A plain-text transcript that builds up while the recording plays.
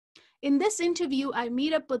In this interview, I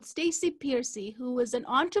meet up with Stacy Piercey, who is an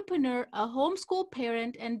entrepreneur, a homeschool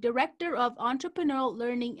parent, and director of entrepreneurial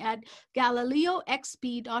learning at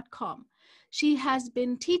GalileoXP.com. She has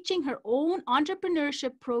been teaching her own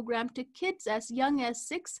entrepreneurship program to kids as young as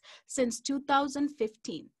 6 since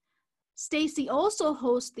 2015. Stacy also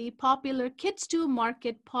hosts the popular Kids to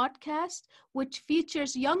Market podcast, which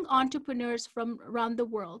features young entrepreneurs from around the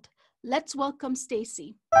world. Let's welcome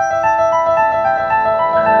Stacy.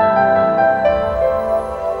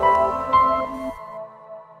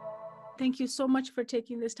 Thank you so much for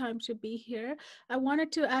taking this time to be here. I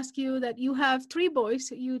wanted to ask you that you have 3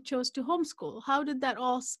 boys you chose to homeschool. How did that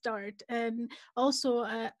all start? And also,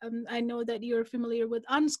 I know that you're familiar with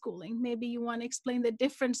unschooling. Maybe you want to explain the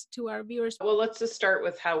difference to our viewers. Well, let's just start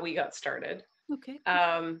with how we got started. Okay.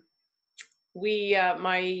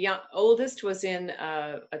 My oldest was in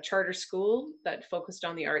a charter school that focused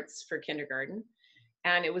on the arts for kindergarten,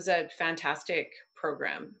 and it was a fantastic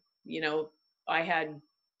program. You know, I had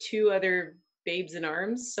 2 other babes in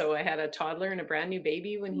arms, so I had a toddler and a brand new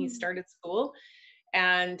baby when he started school,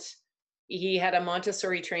 and he had a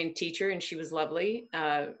Montessori trained teacher, and she was lovely,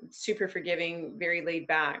 super forgiving, very laid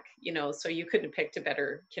back, you know, so you couldn't have picked a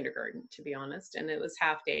better kindergarten, to be honest. And it was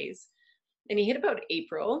half days, and he hit about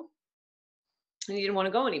April and he didn't want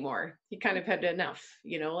to go anymore. He kind of had enough,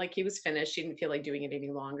 you know, like he was finished. He didn't feel like doing it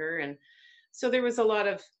any longer. And so there was a lot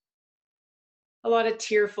of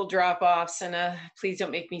tearful drop-offs and please don't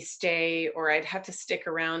make me stay, or I'd have to stick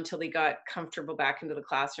around till he got comfortable back into the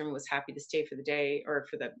classroom, was happy to stay for the day or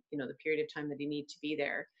for the, you know, the period of time that he needed to be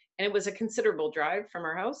there. And it was a considerable drive from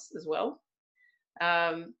our house as well.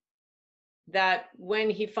 That when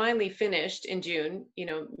he finally finished in June, you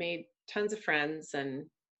know, made tons of friends and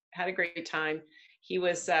had a great time. He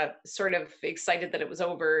was sort of excited that it was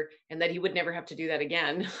over and that he would never have to do that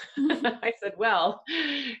again. I said, well,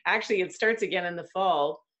 actually it starts again in the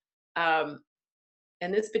fall. And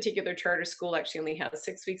this particular charter school actually only has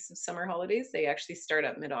 6 weeks of summer holidays. They actually start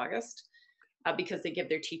up mid-August because they give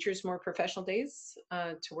their teachers more professional days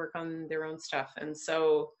to work on their own stuff. And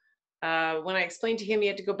so when I explained to him he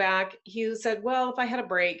had to go back, he said, well, if I had a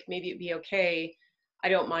break, maybe it'd be okay. I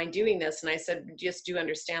don't mind doing this. And I said, just do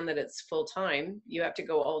understand that it's full time. You have to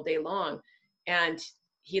go all day long. And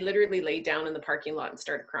he literally laid down in the parking lot and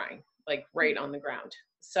started crying, like right on the ground.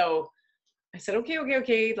 So I said, okay.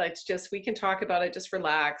 We can talk about it. Just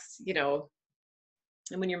relax, you know.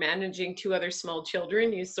 And when you're managing 2 other small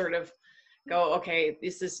children, you sort of go, okay,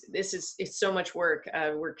 it's so much work.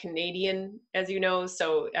 We're Canadian, as you know.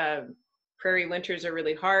 So prairie winters are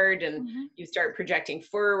really hard, and you start projecting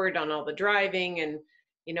forward on all the driving and,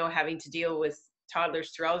 you know, having to deal with toddlers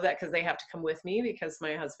through all of that because they have to come with me because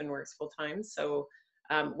my husband works full time. So,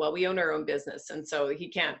 we own our own business, and so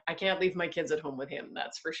I can't leave my kids at home with him,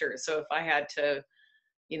 that's for sure. So if I had to,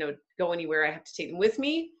 you know, go anywhere, I have to take them with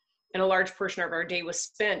me. And a large portion of our day was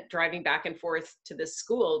spent driving back and forth to this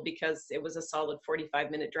school because it was a solid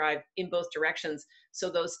 45-minute drive in both directions. So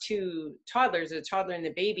those 2 toddlers, the toddler and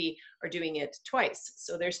the baby, are doing it twice.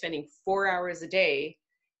 So they're spending 4 hours a day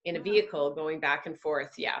in a vehicle going back and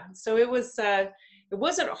forth. Yeah. So it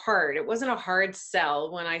wasn't hard. It wasn't a hard sell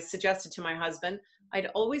when I suggested to my husband. I'd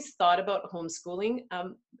always thought about homeschooling,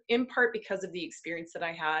 in part because of the experience that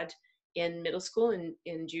I had in middle school and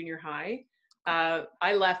in junior high.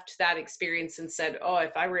 I left that experience and said, oh,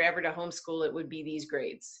 if I were ever to homeschool, it would be these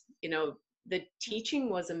grades. You know, the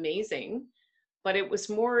teaching was amazing, but it was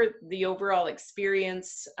more the overall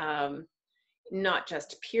experience, not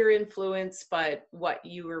just peer influence, but what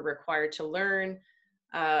you were required to learn.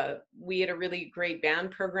 We had a really great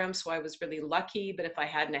band program, so I was really lucky, but if I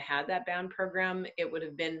hadn't had that band program, it would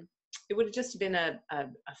have just been a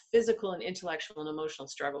physical and intellectual and emotional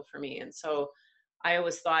struggle for me. And so I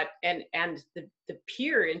always thought, and the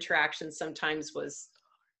peer interaction sometimes was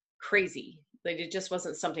crazy. Like it just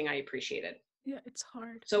wasn't something I appreciated. Yeah, it's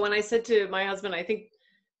hard. So when I said to my husband, I think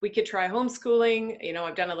we could try homeschooling, you know,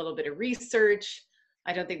 I've done a little bit of research.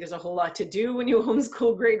 I don't think there's a whole lot to do when you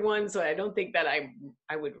homeschool grade 1. So I don't think that I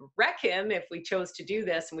would wreck him if we chose to do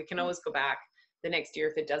this, and we can always go back the next year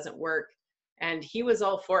if it doesn't work. And he was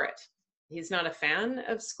all for it. He's not a fan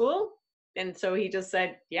of school. And so he just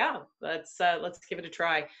said, yeah, let's give it a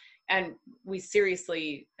try. And we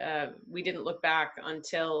seriously, we didn't look back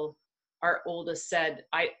until our oldest said,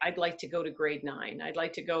 I'd like to go to grade 9. I'd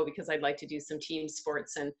like to go because I'd like to do some team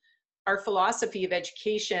sports. And our philosophy of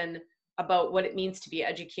education about what it means to be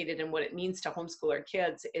educated and what it means to homeschool our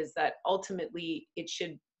kids is that ultimately it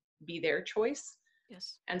should be their choice.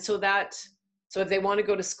 Yes. And so if they want to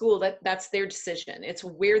go to school, that's their decision. It's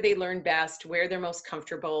where they learn best, where they're most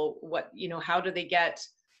comfortable, how do they get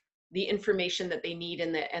the information that they need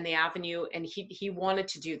and the avenue. And he wanted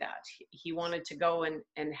to do that. He wanted to go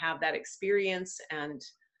and have that experience. And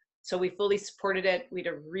so we fully supported it. We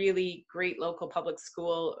had a really great local public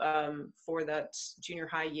school for that junior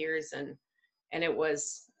high years. And it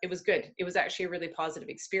was good. It was actually a really positive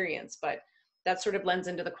experience, but that sort of lends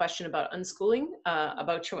into the question about unschooling,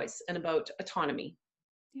 about choice and about autonomy.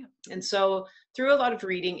 Yeah. And so through a lot of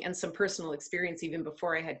reading and some personal experience, even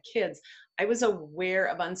before I had kids, I was aware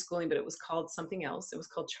of unschooling, but it was called something else. It was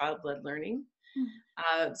called child-led learning.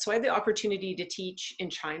 So I had the opportunity to teach in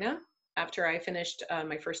China after I finished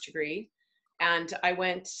my first degree. And I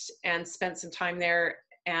went and spent some time there.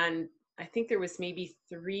 And I think there was maybe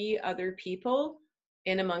 3 other people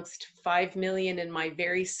in amongst 5 million in my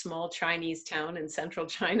very small Chinese town in central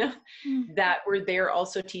China that were there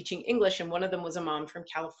also teaching English. And one of them was a mom from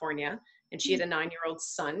California, and she had a 9-year-old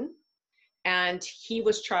son, and he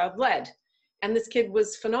was child-led. And this kid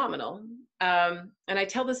was phenomenal. And I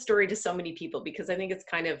tell this story to so many people because I think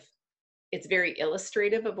it's very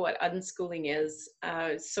illustrative of what unschooling is.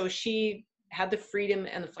 So she had the freedom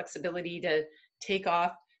and the flexibility to take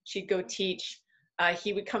off. She'd go teach.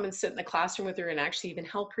 He would come and sit in the classroom with her and actually even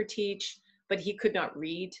help her teach, but he could not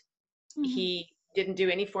read. He didn't do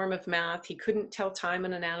any form of math. He couldn't tell time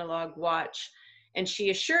on an analog watch. And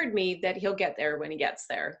she assured me that he'll get there when he gets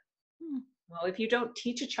there. Well, if you don't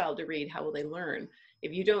teach a child to read, how will they learn?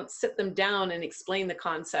 If you don't sit them down and explain the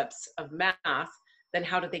concepts of math, then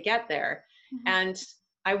how do they get there? And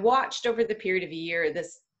I watched over the period of a year,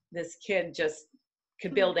 this kid just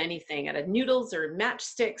could build anything out of noodles or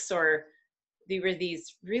matchsticks, or there were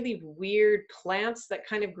these really weird plants that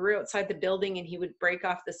kind of grew outside the building, and he would break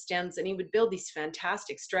off the stems and he would build these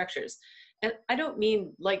fantastic structures. And I don't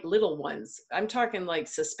mean like little ones. I'm talking like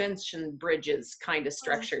suspension bridges kind of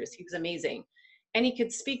structures. He was amazing. And he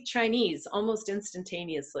could speak Chinese almost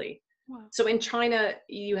instantaneously. Wow. So in China,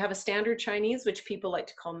 you have a standard Chinese, which people like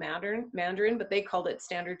to call Mandarin, but they called it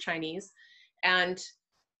standard Chinese. And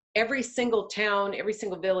every single town, every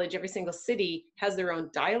single village, every single city has their own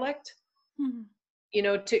dialect. You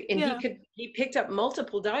know, he picked up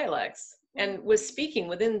multiple dialects and was speaking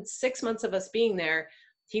within 6 months of us being there.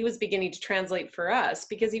 He was beginning to translate for us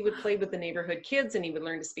because he would play with the neighborhood kids and he would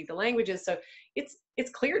learn to speak the languages. So it's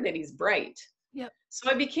clear that he's bright. Yep. So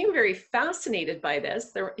I became very fascinated by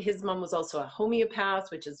this. His mom was also a homeopath,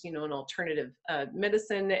 which is, you know, an alternative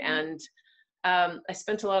medicine. And I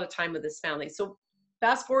spent a lot of time with his family. So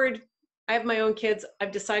fast forward, I have my own kids.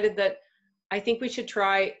 I've decided that I think we should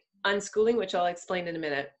try unschooling, which I'll explain in a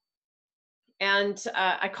minute. And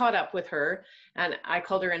I caught up with her and I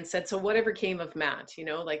called her and said, so whatever came of Matt, you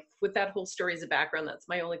know, like with that whole story as a background, that's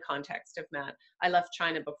my only context of Matt. I left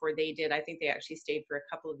China before they did. I think they actually stayed for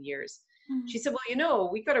a couple of years. She said, well, you know,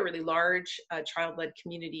 we've got a really large child-led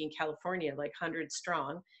community in California, like 100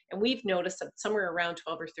 strong. And we've noticed that somewhere around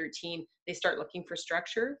 12 or 13, they start looking for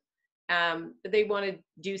structure. They want to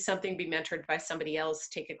do something, be mentored by somebody else,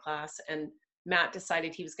 take a class. And Matt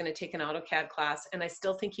decided he was going to take an AutoCAD class. And I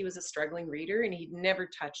still think he was a struggling reader and he'd never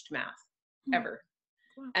touched math, ever.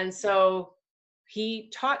 Wow. And so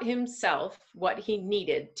he taught himself what he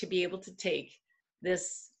needed to be able to take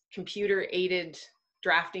this computer-aided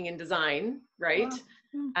drafting and design, right?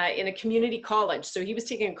 Wow. In a community college. So he was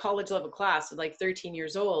taking a college level class at like 13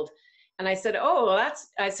 years old. And I said,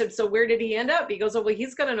 I said, so where did he end up? He goes, oh, well,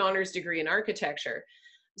 he's got an honors degree in architecture.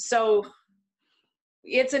 So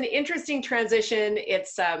it's an interesting transition.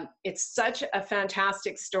 It's such a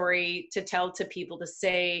fantastic story to tell to people, to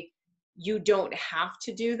say, you don't have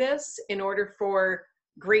to do this in order for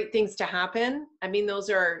great things to happen. I mean, those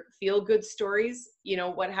are feel-good stories. You know,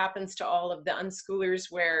 what happens to all of the unschoolers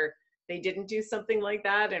where they didn't do something like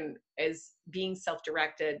that and as being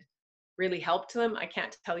self-directed really helped them. I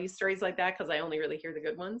can't tell you stories like that because I only really hear the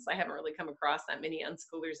good ones. I haven't really come across that many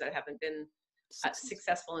unschoolers that haven't been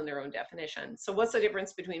successful in their own definition. So what's the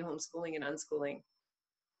difference between homeschooling and unschooling?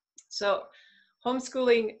 So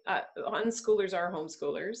homeschooling, unschoolers are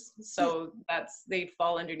homeschoolers. So they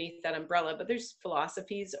fall underneath that umbrella, but there's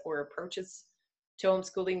philosophies or approaches to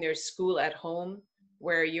homeschooling. There's school at home,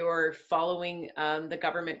 where you're following the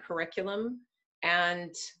government curriculum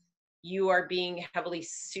and you are being heavily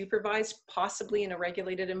supervised, possibly in a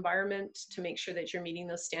regulated environment, to make sure that you're meeting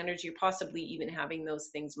those standards. You're possibly even having those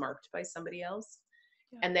things marked by somebody else.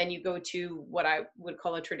 Yeah. And then you go to what I would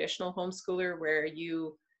call a traditional homeschooler, where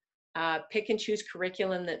you pick and choose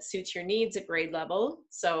curriculum that suits your needs at grade level.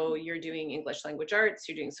 So you're doing English language arts,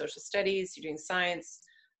 you're doing social studies, you're doing science,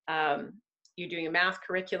 you're doing a math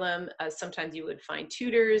curriculum. Sometimes you would find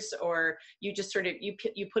tutors, or you just sort of, you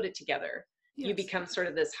put it together. Yes. You become sort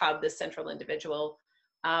of this hub, this central individual.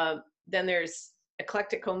 Then there's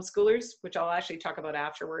eclectic homeschoolers, which I'll actually talk about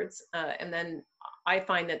afterwards. And then I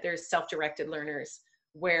find that there's self-directed learners,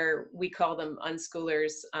 where we call them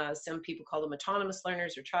unschoolers. Some people call them autonomous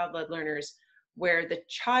learners or child-led learners, where the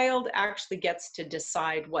child actually gets to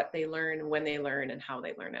decide what they learn, when they learn, and how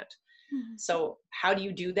they learn it. Mm-hmm. So how do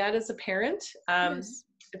you do that as a parent? Yes.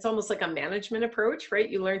 It's almost like a management approach, right?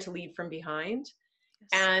 You learn to lead from behind.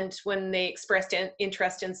 Yes. And when they expressed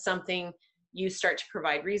interest in something, you start to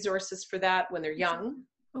provide resources for that when they're young,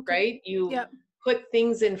 Okay. right? You Yeah. put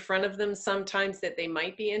things in front of them sometimes that they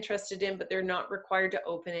might be interested in, but they're not required to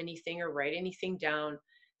open anything or write anything down.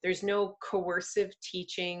 There's no coercive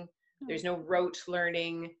teaching. There's no rote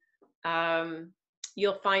learning.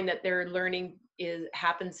 You'll find that their learning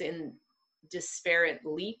happens in disparate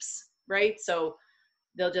leaps, right? So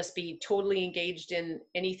they'll just be totally engaged in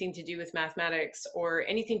anything to do with mathematics or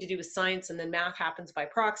anything to do with science, and then math happens by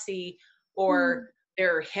proxy, or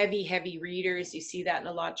they're heavy readers. You see that in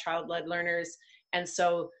a lot of child-led learners. And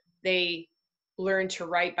so they learn to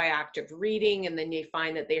write by active reading, and then they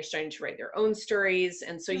find that they're starting to write their own stories.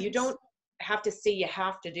 And so you don't have to say you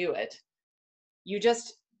have to do it. You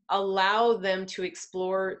just allow them to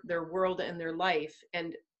explore their world and their life.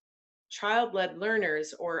 And child-led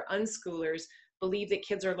learners or unschoolers believe that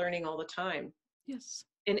kids are learning all the time. Yes.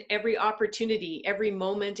 In every opportunity, every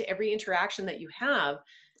moment, every interaction that you have,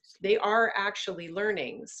 they are actually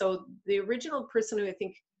learning. So the original person who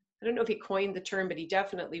I don't know if he coined the term, but he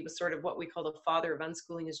definitely was sort of what we call the father of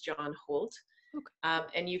unschooling, is John Holt. Okay.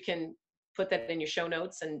 And you can put that in your show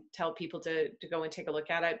notes and tell people to go and take a look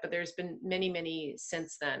at it. But there's been many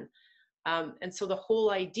since then. And so the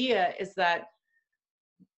whole idea is that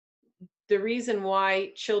the reason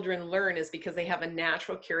why children learn is because they have a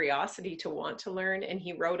natural curiosity to want to learn. And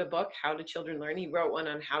he wrote a book, How Do Children Learn? He wrote one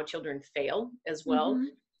on how children fail as well. Mm-hmm.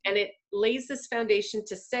 And it lays this foundation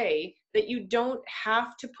to say that you don't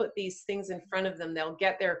have to put these things in front of them. They'll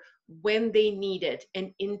get there when they need it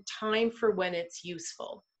and in time for when it's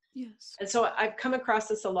useful. Yes. And so I've come across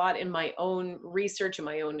this a lot in my own research and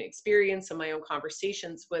my own experience and my own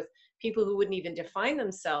conversations with people who wouldn't even define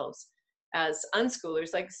themselves as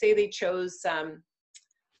unschoolers. Like, say they chose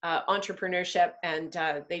entrepreneurship and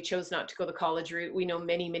they chose not to go the college route. We know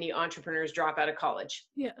many entrepreneurs drop out of college.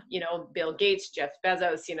 Yeah. You know, Bill Gates, Jeff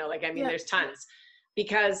Bezos, there's tons,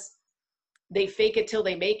 because they fake it till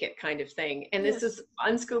they make it kind of thing. And this is,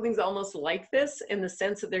 unschooling's almost like this, in the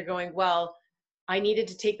sense that they're going, well, I needed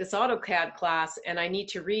to take this AutoCAD class and I need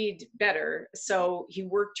to read better. So he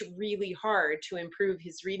worked really hard to improve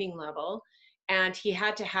his reading level, and he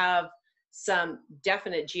had to have some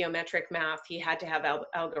definite geometric math. He had to have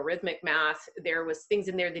algorithmic math. There was things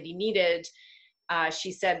in there that he needed.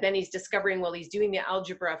 She said, then he's discovering while he's doing the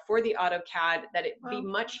algebra for the AutoCAD that it'd be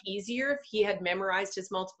much easier if he had memorized his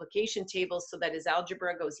multiplication tables, so that his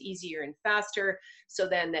algebra goes easier and faster. So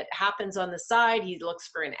then that happens on the side. He looks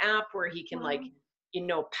for an app where he can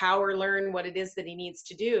power learn what it is that he needs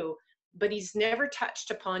to do. But he's never touched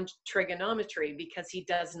upon trigonometry because he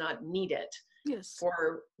does not need it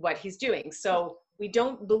for what he's doing. So we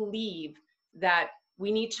don't believe that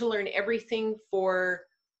we need to learn everything for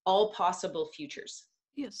all possible futures.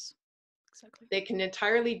 Yes, exactly. They can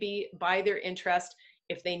entirely be by their interest.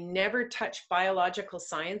 If they never touch biological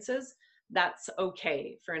sciences, that's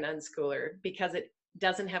okay for an unschooler, because it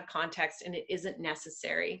doesn't have context and it isn't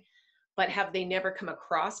necessary. But have they never come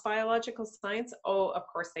across biological science? Oh, of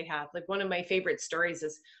course they have. Like, one of my favorite stories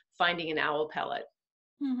is finding an owl pellet.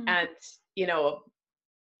 Mm-hmm. And,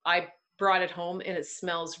 I brought it home and it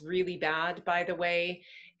smells really bad, by the way.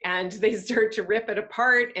 And they start to rip it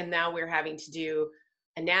apart. And now we're having to do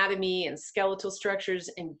anatomy and skeletal structures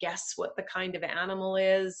and guess what the kind of animal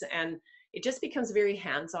is. And it just becomes very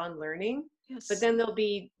hands-on learning. Yes. But then there'll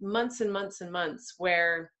be months and months and months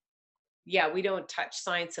where, we don't touch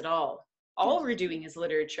science at all. All we're doing is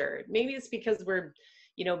literature. Maybe it's because we're,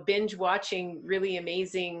 binge watching really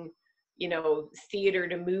amazing, theater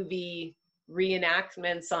to movie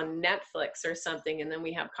reenactments on Netflix or something. And then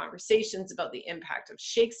we have conversations about the impact of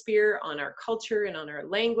Shakespeare on our culture and on our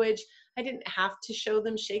language. I didn't have to show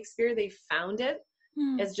them Shakespeare. They found it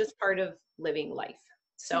as just part of living life.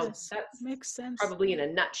 So that makes sense. Probably in a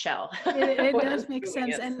nutshell. It does make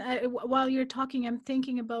sense. And while you're talking, I'm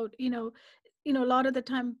thinking about, a lot of the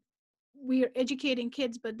time we're educating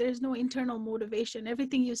kids, but there's no internal motivation.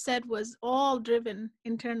 Everything you said was all driven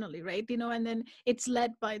internally, right? And then it's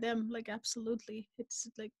led by them. Like, absolutely.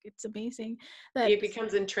 It's amazing that it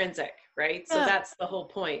becomes intrinsic, right? So that's the whole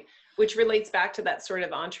point, which relates back to that sort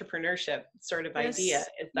of entrepreneurship sort of idea,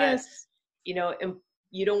 is that,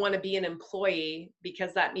 you don't want to be an employee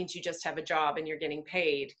because that means you just have a job and you're getting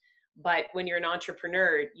paid. But when you're an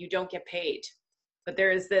entrepreneur, you don't get paid. But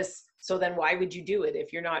there is this, so then why would you do it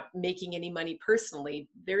if you're not making any money personally?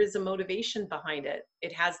 There is a motivation behind it.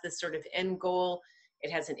 It has this sort of end goal.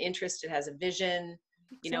 It has an interest. It has a vision.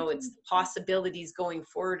 You know, it's the possibilities going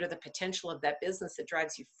forward or the potential of that business that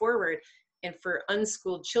drives you forward. And for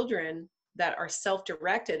unschooled children that are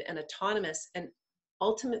self-directed and autonomous, and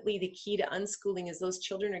ultimately the key to unschooling is those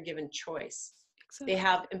children are given choice. They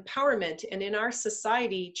have empowerment. And in our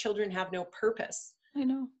society, children have no purpose. I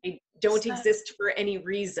know. They don't exist for any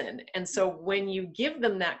reason. And so when you give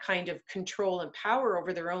them that kind of control and power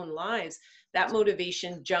over their own lives, that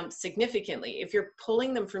motivation jumps significantly. If you're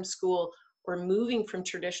pulling them from school or moving from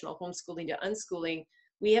traditional homeschooling to unschooling,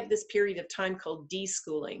 we have this period of time called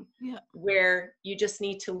deschooling, where you just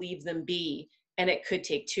need to leave them be. And it could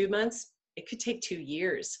take 2 months, it could take 2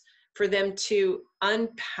 years for them to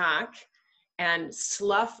unpack and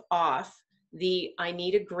slough off the, I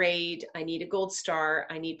need a grade, I need a gold star,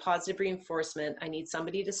 I need positive reinforcement, I need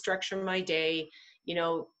somebody to structure my day. You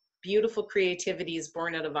know, beautiful creativity is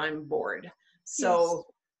born out of I'm bored. So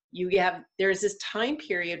there's this time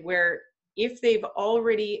period where if they've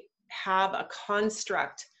already have a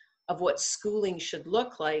construct of what schooling should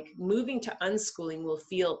look like, moving to unschooling will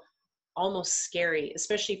feel almost scary,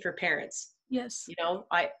 especially for parents. Yes. You know,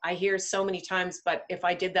 I hear so many times, but if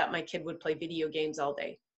I did that, my kid would play video games all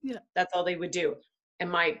day. Yeah. That's all they would do. And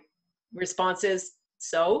my response is,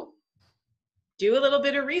 so do a little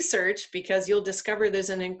bit of research, because you'll discover there's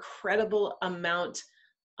an incredible amount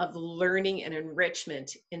of learning and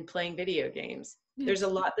enrichment in playing video games. Yes. There's a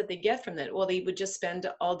lot that they get from that. Well, they would just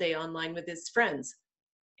spend all day online with his friends.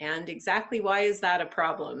 And exactly why is that a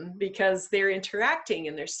problem? Because they're interacting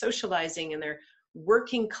and they're socializing and they're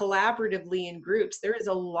working collaboratively in groups. There is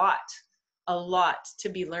a lot to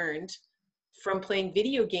be learned from playing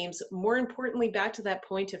video games. More importantly, back to that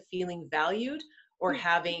point of feeling valued or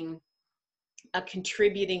having a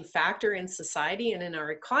contributing factor in society and in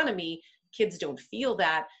our economy. Kids don't feel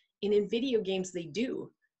that. And in video games, they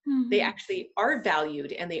do. Mm-hmm. They actually are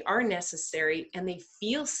valued and they are necessary and they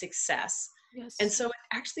feel success. Yes. And so it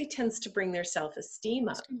actually tends to bring their self-esteem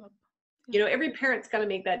up. Yeah. You know, every parent's got to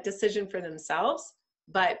make that decision for themselves,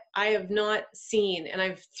 but I have not seen, and I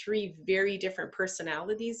have 3 very different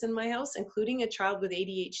personalities in my house, including a child with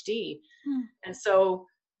ADHD. Mm. And so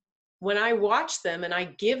when I watch them and I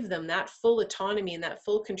give them that full autonomy and that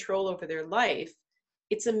full control over their life,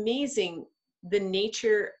 it's amazing the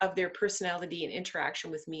nature of their personality and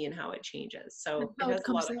interaction with me and how it changes. So it has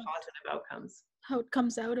a lot of positive outcomes. How it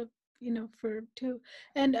comes out of, you know, for too.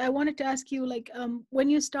 And I wanted to ask you, like,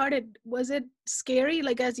 when you started, was it scary?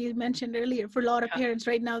 Like, as you mentioned earlier, for a lot of parents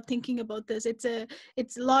right now thinking about this, it's a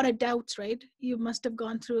lot of doubts, right? You must have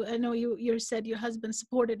gone through, I know you said your husband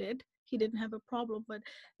supported it. He didn't have a problem, but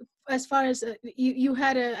as far as you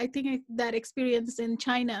had I think that experience in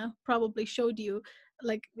China probably showed you,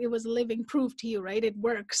 like, it was living proof to you, right? It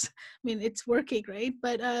works. I mean, it's working, right?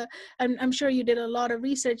 But I'm sure you did a lot of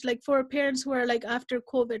research, like for parents who are like after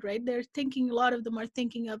COVID, right? They're thinking, a lot of them are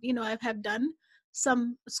thinking of, you know, I have done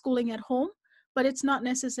some schooling at home, but it's not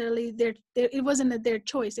necessarily it wasn't their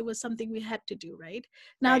choice. It was something we had to do, right?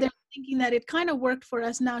 Now they're thinking that it kind of worked for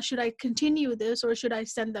us. Now, should I continue this or should I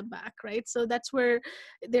send them back, right? So that's where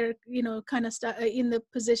they're, you know, kind of in the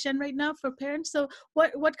position right now for parents. So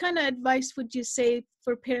what kind of advice would you say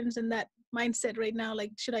for parents in that mindset right now?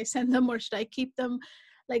 Like, should I send them or should I keep them?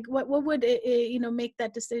 Like, what would, you know, make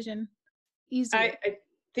that decision easier? I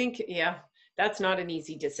think, that's not an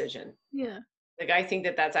easy decision. Yeah. Like, I think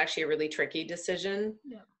that's actually a really tricky decision.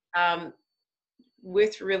 Yeah.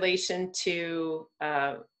 With relation to,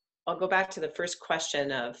 I'll go back to the first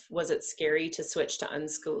question of, was it scary to switch to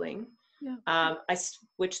unschooling? Yeah. I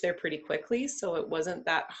switched there pretty quickly, so it wasn't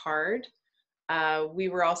that hard. We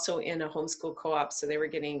were also in a homeschool co-op, so they were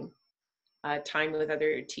getting time with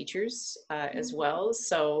other teachers as well.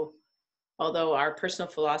 So although our personal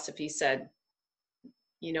philosophy said,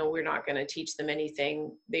 you know, we're not going to teach them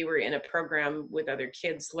anything, they were in a program with other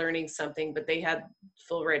kids learning something, but they had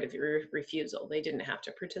full right of refusal. They didn't have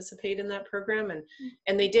to participate in that program.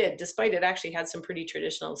 And they did, despite it actually had some pretty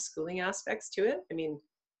traditional schooling aspects to it. I mean,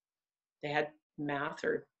 they had math,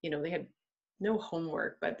 or, you know, they had no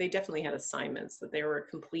homework, but they definitely had assignments that they were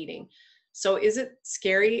completing. So is it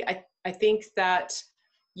scary? I think that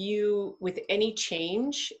with any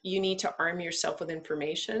change, you need to arm yourself with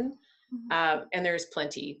information. And there's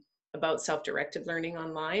plenty about self-directed learning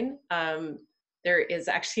online. There is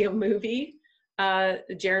actually a movie,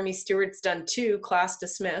 Jeremy Stewart's done 2, Class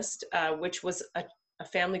Dismissed, which was a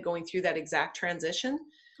family going through that exact transition.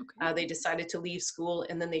 Okay. They decided to leave school,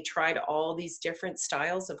 and then they tried all these different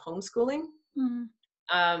styles of homeschooling.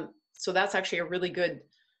 Mm-hmm. So that's actually a really good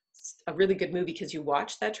movie, because you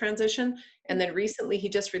watch that transition. And then recently he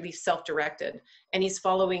just released Self-Directed, and he's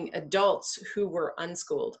following adults who were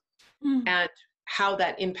unschooled Mm-hmm. and how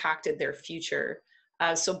that impacted their future.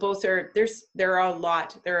 So both are, there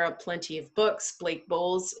are plenty of books. Blake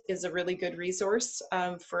Bowles is a really good resource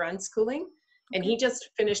for unschooling. And he just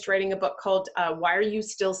finished writing a book called Why Are You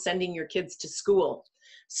Still Sending Your Kids to School?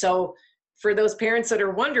 So for those parents that are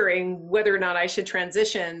wondering whether or not I should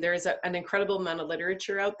transition, there's an incredible amount of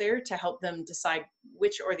literature out there to help them decide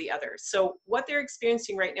which or the other. So what they're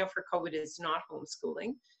experiencing right now for COVID is not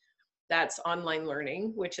homeschooling. That's online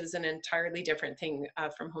learning, which is an entirely different thing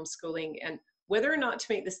from homeschooling. And whether or not to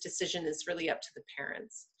make this decision is really up to the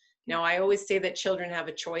parents. Now, I always say that children have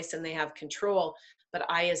a choice and they have control, but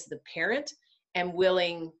I, as the parent, am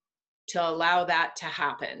willing to allow that to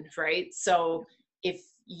happen, right? So if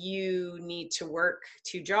you need to work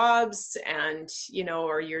 2 jobs and,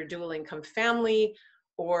 or you're a dual income family,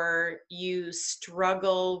 or you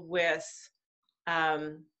struggle with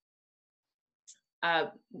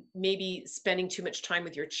maybe spending too much time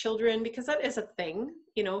with your children, because that is a thing,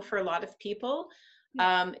 for a lot of people.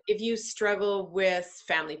 If you struggle with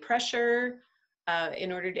family pressure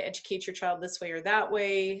in order to educate your child this way or that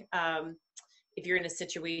way, if you're in a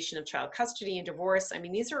situation of child custody and divorce, I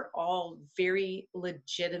mean, these are all very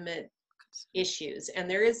legitimate issues, and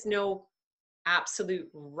there is no absolute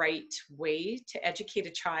right way to educate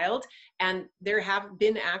a child. And there have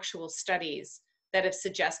been actual studies that have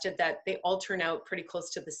suggested that they all turn out pretty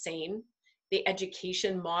close to the same. The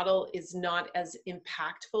education model is not as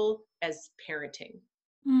impactful as parenting.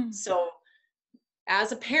 So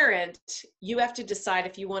as a parent, you have to decide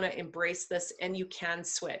if you want to embrace this, and you can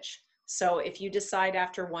switch. So if you decide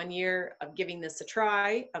after 1 year of giving this a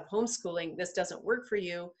try, of homeschooling, this doesn't work for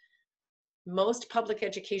you, most public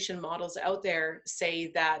education models out there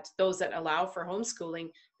say that those that allow for homeschooling,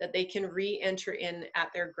 that they can re-enter in at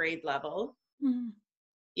their grade level.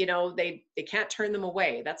 They can't turn them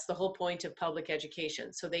away. That's the whole point of public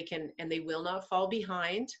education. So they can, and they will not fall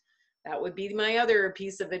behind. That would be my other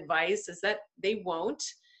piece of advice, is that they won't.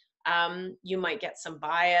 You might get some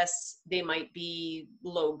bias. They might be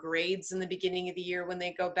low grades in the beginning of the year when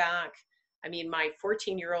they go back. I mean, my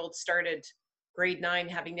 14-year-old started grade 9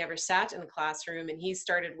 having never sat in a classroom, and he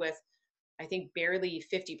started with, I think, barely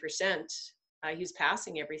 50%. He was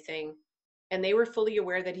passing everything, and they were fully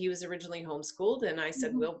aware that he was originally homeschooled. And I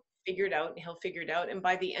said, we'll figure it out, and he'll figure it out. And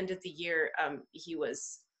by the end of the year, he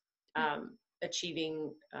was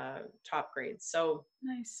achieving top grades. So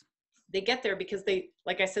Nice. They get there because they,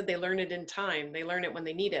 like I said, they learn it in time. They learn it when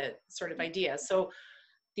they need it, sort of idea. So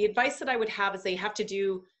the advice that I would have is they have to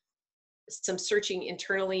do some searching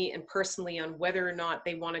internally and personally on whether or not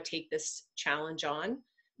they want to take this challenge on.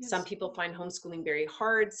 Some people find homeschooling very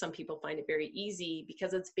hard. Some people find it very easy,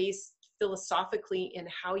 because it's based philosophically in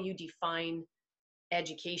how you define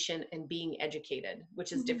education and being educated,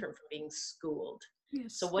 which is different from being schooled.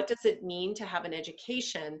 So what does it mean to have an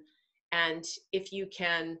education? And if you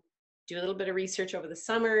can do a little bit of research over the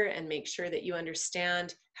summer and make sure that you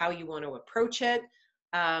understand how you want to approach it.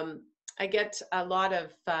 I get a lot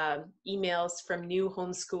of emails from new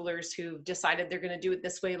homeschoolers who've decided they're going to do it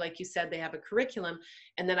this way. Like you said, they have a curriculum.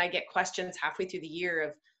 And then I get questions halfway through the year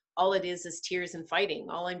of, all it is tears and fighting.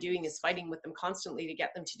 All I'm doing is fighting with them constantly to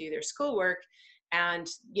get them to do their schoolwork. And,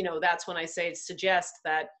 that's when I suggest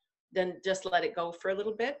that then just let it go for a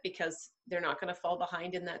little bit, because they're not going to fall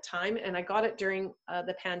behind in that time. And I got it during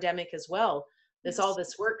the pandemic as well. There's all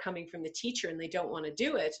this work coming from the teacher, and they don't want to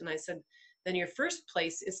do it. And I said, then your first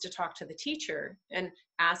place is to talk to the teacher and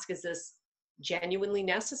ask, is this genuinely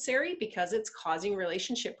necessary? Because it's causing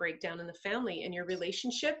relationship breakdown in the family, and your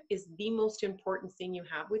relationship is the most important thing you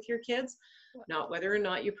have with your kids, not whether or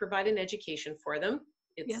not you provide an education for them.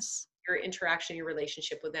 It's your interaction, your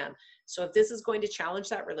relationship with them. So if this is going to challenge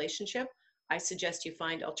that relationship, I suggest you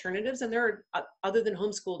find alternatives. And there are, other than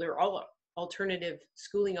homeschool, there are all alternative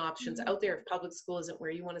schooling options out there if public school isn't where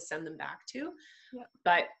you want to send them back to.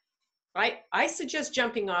 But I suggest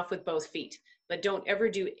jumping off with both feet, but don't ever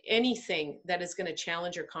do anything that is going to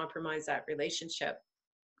challenge or compromise that relationship.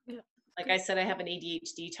 Like I said, I have an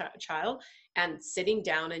ADHD child, and sitting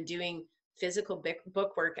down and doing physical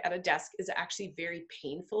book work at a desk is actually very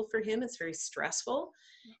painful for him. It's very stressful.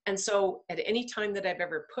 And so at any time that I've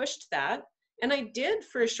ever pushed that, and I did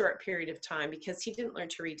for a short period of time, because he didn't learn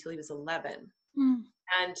to read till he was 11.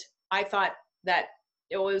 And I thought that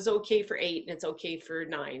it was okay for 8 and it's okay for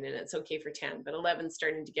 9 and it's okay for 10, but 11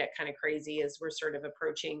 starting to get kind of crazy as we're sort of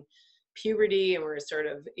approaching puberty and we're sort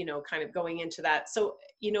of, kind of going into that. So,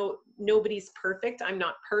 nobody's perfect. I'm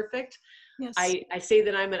not perfect. Yes. I say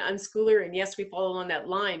that I'm an unschooler, and yes, we follow on that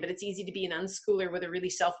line, but it's easy to be an unschooler with a really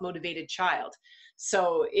self-motivated child.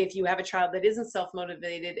 So if you have a child that isn't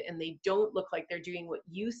self-motivated and they don't look like they're doing what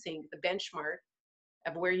you think the benchmark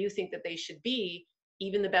of where you think that they should be,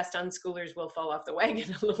 even the best unschoolers will fall off the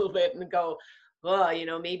wagon a little bit and go, well,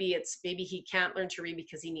 maybe he can't learn to read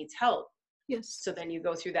because he needs help. Yes. So then you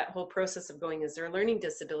go through that whole process of going, is there a learning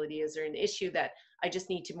disability? Is there an issue that I just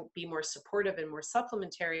need to be more supportive and more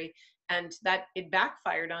supplementary? And that it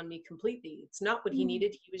backfired on me completely. It's not what he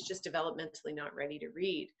needed. He was just developmentally not ready to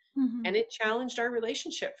read. Mm-hmm. And it challenged our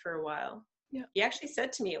relationship for a while. Yeah. He actually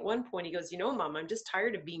said to me at one point, he goes, Mom, I'm just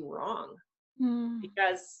tired of being wrong. Mm.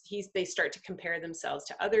 Because they start to compare themselves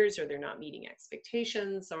to others, or they're not meeting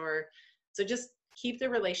expectations, so just keep the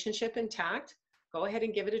relationship intact. Go ahead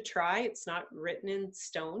and give it a try. It's not written in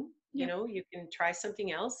stone. Yeah. You can try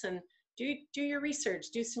something else and do your research,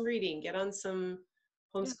 do some reading, get on some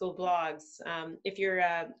homeschool blogs. If you're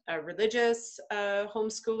a religious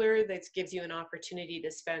homeschooler, that gives you an opportunity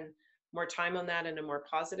to spend more time on that in a more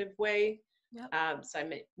positive way. Yep. So I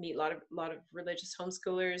meet a lot of religious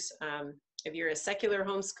homeschoolers. If you're a secular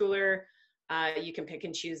homeschooler, you can pick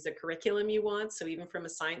and choose the curriculum you want. So even from a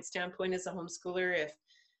science standpoint as a homeschooler, if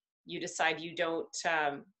you decide you don't,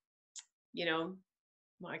 well,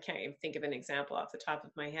 I can't even think of an example off the top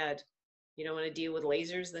of my head. You don't want to deal with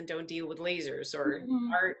lasers, then don't deal with lasers. Or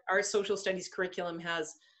our social studies curriculum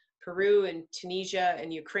has Peru and Tunisia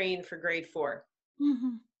and Ukraine for grade 4.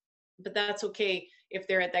 Mm-hmm. But that's okay if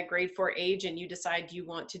they're at that grade 4 age and you decide you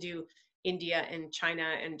want to do India and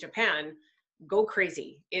China and Japan. Go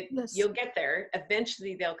crazy. Yes. You'll get there.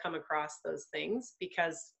 Eventually they'll come across those things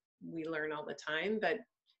because we learn all the time. But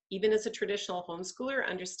even as a traditional homeschooler,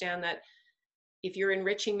 understand that if you're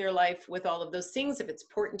enriching their life with all of those things, if it's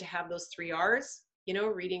important to have those 3 R's,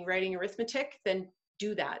 reading, writing, arithmetic, then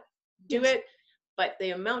do that. Do it. But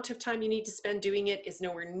the amount of time you need to spend doing it is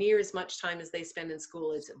nowhere near as much time as they spend in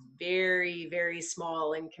school. It's very, very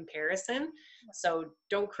small in comparison. So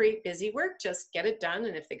don't create busy work, just get it done.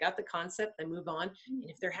 And if they got the concept, then move on. And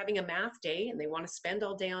if they're having a math day and they want to spend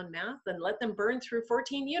all day on math, then let them burn through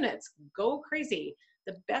 14 units. Go crazy.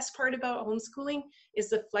 The best part about homeschooling is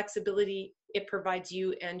the flexibility it provides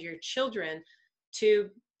you and your children to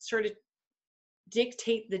sort of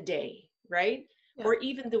dictate the day, right? Yeah. Or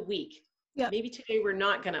even the week. Yeah. Maybe today we're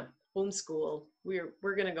not going to homeschool. We're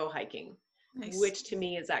going to go hiking, Nice. which to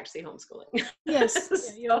me is actually homeschooling. Yes.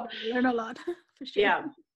 So, Yeah, you learn a lot for sure. Yeah.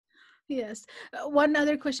 Yes. One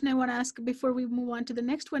other question I want to ask before we move on to the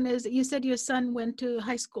next one is, you said your son went to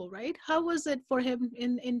high school, right? How was it for him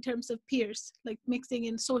in terms of peers, like mixing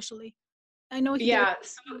in socially? I know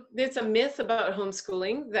so it's a myth about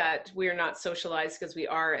homeschooling that we're not socialized, because we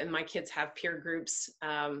are, and my kids have peer groups.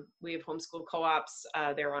 We have homeschool co-ops.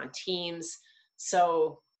 They're on teams.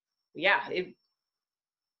 So yeah,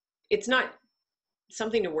 it's not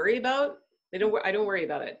something to worry about. I don't worry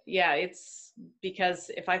about it. Yeah, it's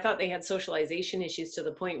because if I thought they had socialization issues to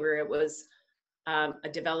the point where it was a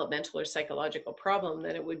developmental or psychological problem,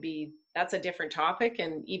 then that's a different topic.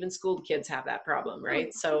 And even schooled kids have that problem,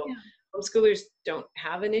 right? So homeschoolers don't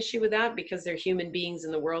have an issue with that because they're human beings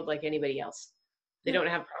in the world like anybody else. They don't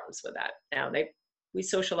have problems with that. Now we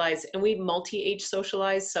socialize, and we multi-age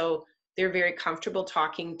socialize. So they're very comfortable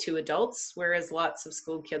talking to adults, whereas lots of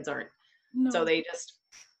school kids aren't. No. So they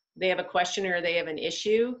have a question or they have an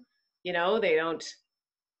issue, they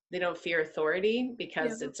don't fear authority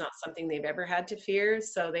because it's not something they've ever had to fear.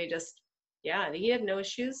 So they just, he had no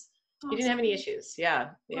issues. Awesome. He didn't have any issues. Yeah.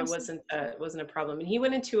 Awesome. It wasn't a problem. And he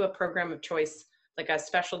went into a program of choice, like a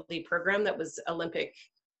specialty program that was Olympic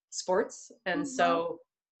sports. And so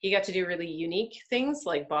he got to do really unique things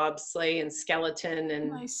like bobsleigh and skeleton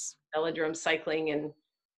and velodrome cycling and,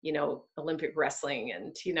 Olympic wrestling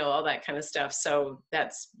and, all that kind of stuff. So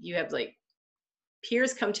you have like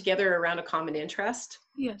peers come together around a common interest.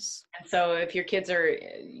 Yes. And so if your kids are,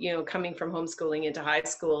 coming from homeschooling into high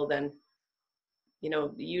school, then,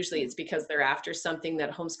 usually it's because they're after something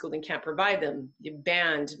that homeschooling can't provide them.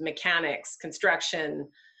 Band, mechanics, construction,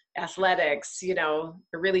 athletics, a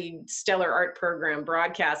really stellar art program,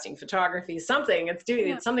 broadcasting, photography, something. It's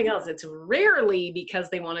doing something else. It's rarely because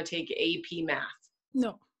they want to take AP math.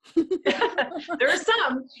 No. There are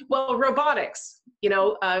some, robotics,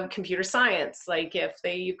 computer science. Like if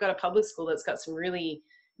you've got a public school that's got some really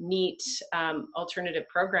neat alternative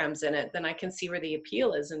programs in it, then I can see where the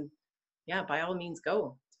appeal is. And by all means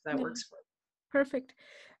go if that works for Perfect.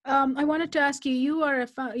 I wanted to ask you, you are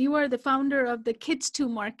the founder of the Kids to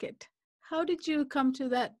Market. How did you come to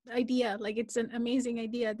that idea? Like, it's an amazing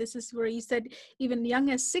idea. This is where you said even young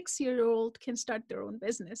as 6-year-old can start their own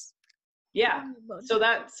business. Yeah. Tell me about So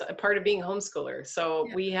that. that's a part of being a homeschooler. So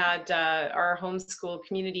Yeah. we had our homeschool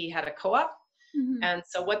community had a co-op. Mm-hmm. And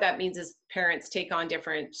so what that means is parents take on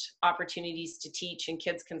different opportunities to teach and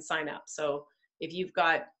kids can sign up. So if you've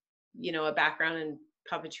got, a background in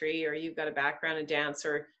puppetry, or you've got a background in dance,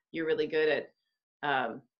 or you're really good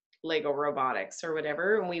at Lego robotics or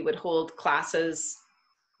whatever, and we would hold classes,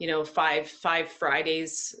 five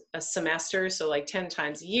Fridays a semester. So like 10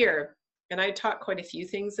 times a year. And I taught quite a few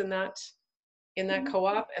things in that Mm-hmm.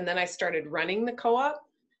 co-op. And then I started running the co-op,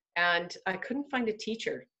 and I couldn't find a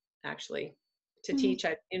teacher actually to Mm-hmm. teach.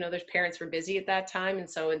 Their parents were busy at that time. And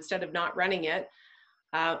so instead of not running it,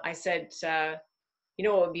 I said,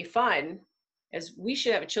 what would be fun is we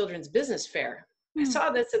should have a children's business fair. I saw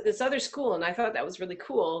this at this other school and I thought that was really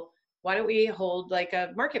cool. Why don't we hold like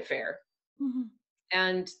a market fair? Mm-hmm.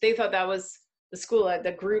 And they thought that was the school,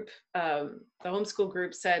 the group, the homeschool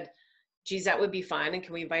group said, geez, that would be fun. And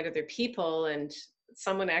can we invite other people? And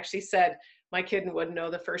someone actually said, my kid wouldn't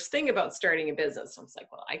know the first thing about starting a business. I was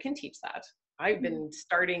like, well, I can teach that. I've been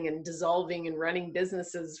starting and dissolving and running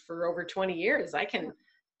businesses for over 20 years. I can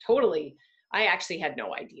totally, I actually had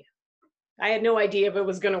no idea. I had no idea if it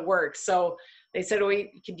was going to work. So they said, oh,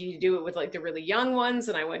 could you do it with like the really young ones?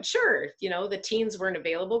 And I went, sure. The teens weren't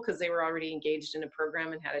available because they were already engaged in a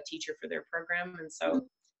program and had a teacher for their program. And so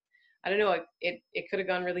I don't know, it could have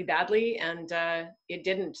gone really badly, and it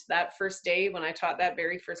didn't. That first day when I taught that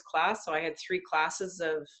very first class, so I had 3 classes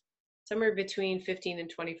of somewhere between 15 and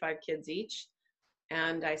 25 kids each.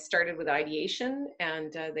 And I started with ideation,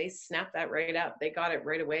 and they snapped that right up. They got it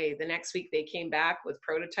right away. The next week they came back with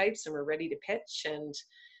prototypes and were ready to pitch, and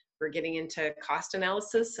we're getting into cost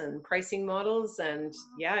analysis and pricing models. And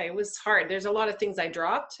yeah, it was hard. There's a lot of things I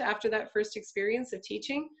dropped after that first experience of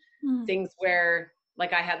teaching, things where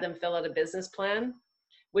like I had them fill out a business plan,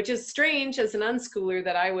 which is strange as an unschooler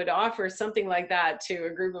that I would offer something like that to a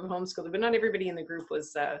group of homeschoolers, but not everybody in the group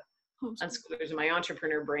was unschoolers, and my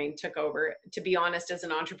entrepreneur brain took over. To be honest, as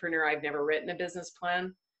an entrepreneur, I've never written a business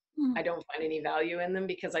plan. I don't find any value in them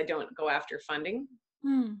because I don't go after funding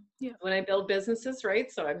Yeah. when I build businesses, right?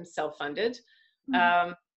 So I'm self-funded.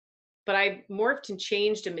 But I morphed and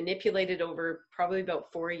changed and manipulated over probably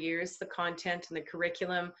about 4 years, the content and the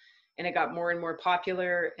curriculum, and it got more and more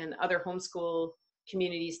popular, and other homeschool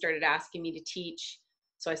communities started asking me to teach.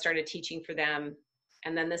 So I started teaching for them.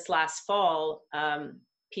 And then this last fall,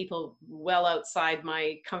 people well outside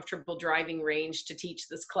my comfortable driving range to teach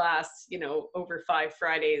this class, over 5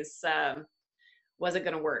 Fridays, wasn't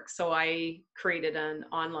going to work. So I created an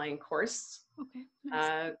online course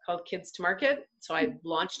called Kids to Market. So I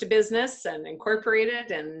launched a business and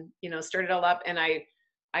incorporated and, started all up. And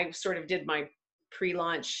I sort of did my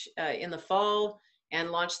pre-launch in the fall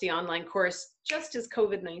and launched the online course just as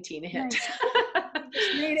COVID-19 hit.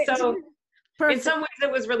 So in some ways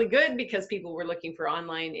it was really good because people were looking for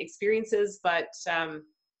online experiences, but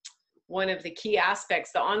one of the key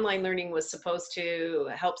aspects, the online learning was supposed to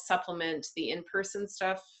help supplement the in-person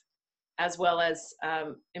stuff, as well as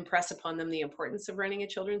impress upon them the importance of running a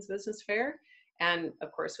children's business fair. And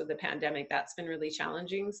of course, with the pandemic, that's been really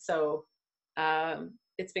challenging. So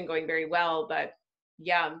it's been going very well, but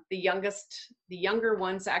yeah, the younger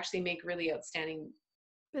ones actually make really outstanding,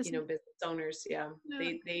 business owners. Yeah.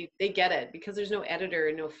 They get it because there's no editor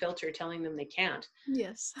and no filter telling them they can't.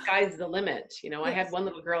 Yes. Sky's the limit. I had one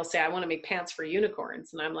little girl say, I want to make pants for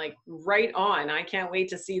unicorns. And I'm like, right on. I can't wait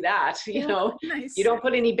to see that. Nice. You don't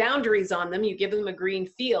put any boundaries on them. You give them a green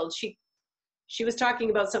field. She was talking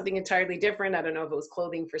about something entirely different. I don't know if it was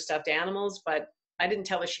clothing for stuffed animals, but I didn't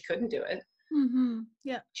tell her she couldn't do it.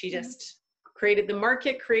 Yeah. She just created, the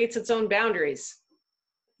market creates its own boundaries.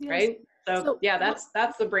 Yes. Right. So yeah,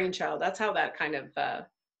 that's the brainchild. That's how that kind of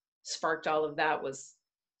sparked all of that. Was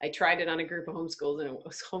I tried it on a group of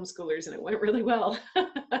homeschoolers and it went really well.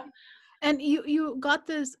 And you got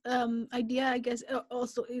this idea, I guess,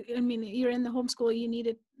 also, I mean, you're in the homeschool, you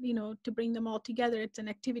needed, to bring them all together. It's an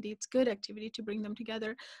activity, it's good activity to bring them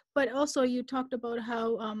together. But also you talked about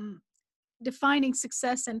how defining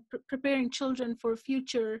success and preparing children for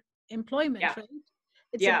future employment, right?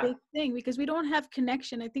 It's a big thing because we don't have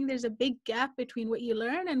connection. I think there's a big gap between what you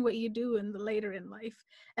learn and what you do in the later in life.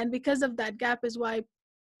 And because of that gap is why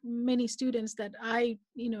many students that I,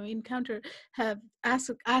 encounter have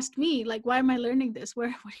asked me, like, why am I learning this? What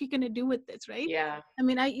are you going to do with this? Right. Yeah. I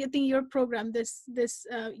mean, I think your program,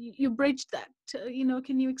 you bridged that,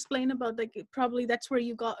 can you explain about, like, probably that's where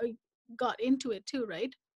you got got into it too,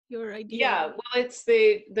 right? Your idea. Yeah, well, it's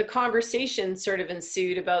the conversation sort of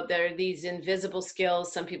ensued about there are these invisible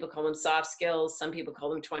skills. Some people call them soft skills. Some people call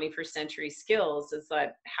them 21st century skills. It's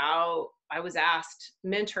like how I was asked,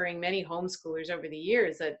 mentoring many homeschoolers over the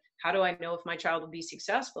years, that how do I know if my child will be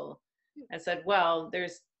successful? I said, well,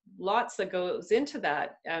 there's lots that goes into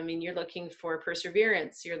that. I mean, you're looking for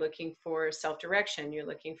perseverance. You're looking for self-direction. You're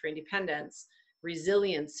looking for independence,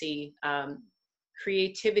 resiliency,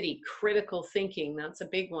 creativity, critical thinking. That's a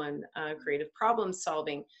big one. Creative problem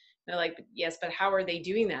solving. They're like, yes, but how are they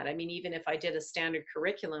doing that? I mean, even if I did a standard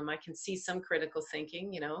curriculum, I can see some critical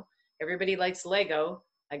thinking. Everybody likes Lego.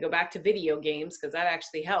 I go back to video games because that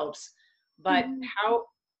actually helps. But Mhm. how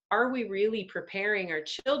are we really preparing our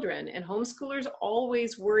children? And homeschoolers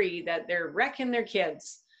always worry that they're wrecking their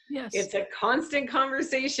kids. Yes. It's a constant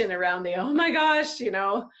conversation around oh my gosh,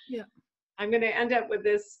 Yeah. I'm going to end up with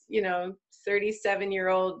this,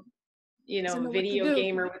 37-year-old, Doesn't know what to video do.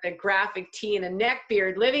 gamer with a graphic tee and a neck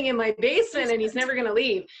beard living in my basement, and he's never going to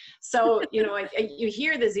leave. So, you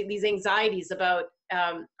hear these anxieties about,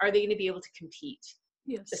 are they going to be able to compete?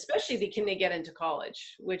 Yes. Especially can they get into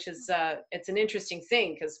college, which is, it's an interesting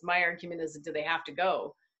thing, because my argument is, do they have to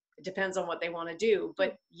go? It depends on what they want to do.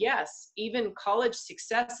 But yes, even college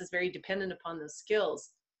success is very dependent upon those skills.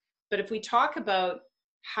 But if we talk about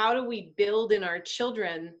how do we build in our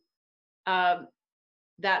children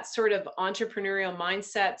that sort of entrepreneurial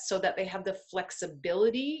mindset so that they have the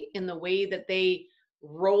flexibility in the way that they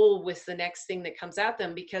roll with the next thing that comes at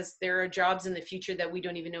them, because there are jobs in the future that we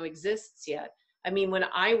don't even know exists yet. I mean, when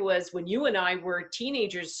you and I were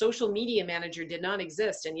teenagers, social media manager did not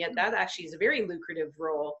exist. And yet that actually is a very lucrative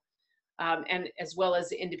role. And as well as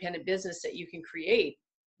the independent business that you can create.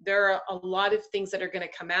 There are a lot of things that are going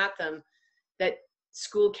to come at them that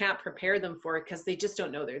school can't prepare them for, because they just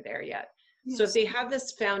don't know they're there yet. Yes. So if they have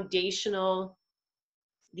these foundational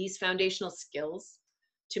skills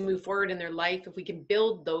to move forward in their life, if we can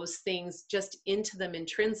build those things just into them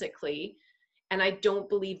intrinsically, and I don't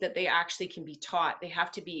believe that they actually can be taught, they have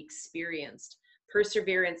to be experienced.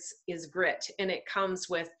 Perseverance is grit, and it comes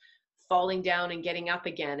with falling down and getting up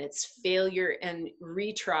again. It's failure and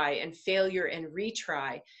retry and failure and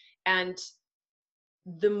retry. And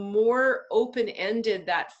the more open-ended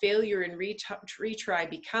that failure and retry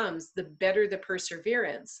becomes, the better the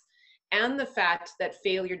perseverance. And the fact that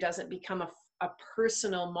failure doesn't become a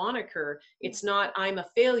personal moniker. It's not, I'm a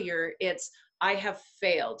failure, it's, I have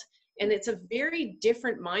failed. And it's a very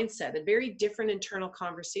different mindset, a very different internal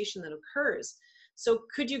conversation that occurs. So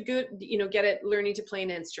could you get it learning to play an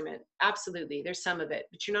instrument? Absolutely, there's some of it,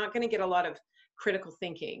 but you're not going to get a lot of critical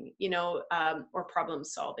thinking, or problem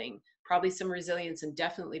solving. Probably some resilience and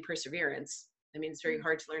definitely perseverance. I mean, it's very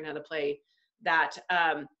hard to learn how to play that.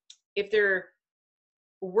 If they're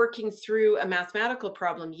working through a mathematical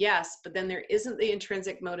problem, yes, but then there isn't the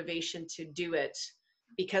intrinsic motivation to do it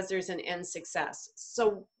because there's an end success.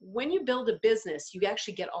 So when you build a business, you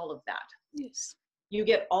actually get all of that. Yes. You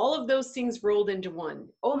get all of those things rolled into one.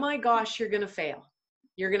 Oh my gosh, you're going to fail.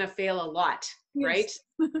 You're going to fail a lot, yes. Right?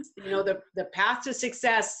 The path to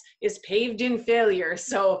success is paved in failure.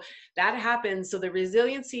 So that happens. So the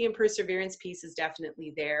resiliency and perseverance piece is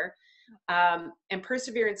definitely there. And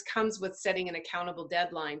perseverance comes with setting an accountable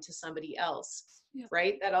deadline to somebody else, yeah.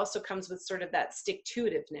 Right? That also comes with sort of that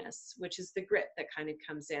stick-to-itiveness, which is the grit that kind of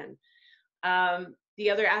comes in. The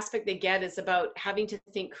other aspect they get is about having to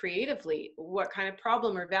think creatively. What kind of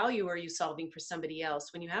problem or value are you solving for somebody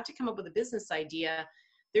else? When you have to come up with a business idea,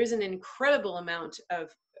 there's an incredible amount of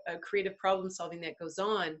creative problem solving that goes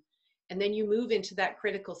on. And then you move into that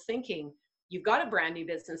critical thinking. You've got a brand new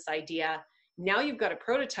business idea. Now you've got a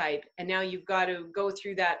prototype, and now you've got to go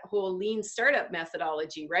through that whole lean startup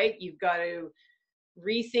methodology, right? You've got to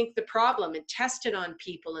rethink the problem and test it on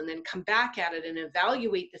people, and then come back at it and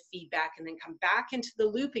evaluate the feedback, and then come back into the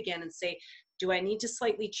loop again and say, do I need to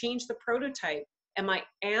slightly change the prototype? Am I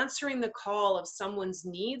answering the call of someone's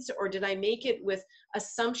needs, or did I make it with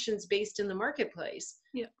assumptions based in the marketplace?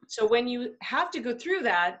 Yeah. So when you have to go through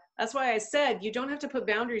that, that's why I said you don't have to put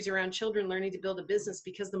boundaries around children learning to build a business,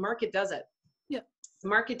 because the market does it. Yeah. The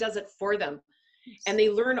market does it for them. Yes. And they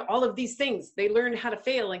learn all of these things. They learn how to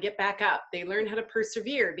fail and get back up. They learn how to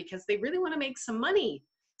persevere because they really want to make some money,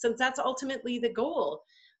 since that's ultimately the goal.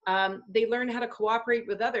 They learn how to cooperate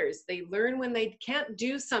with others. They learn when they can't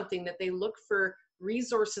do something that they look for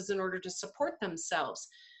resources in order to support themselves.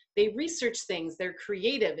 They research things, they're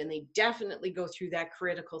creative, and they definitely go through that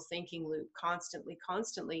critical thinking loop constantly,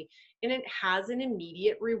 and it has an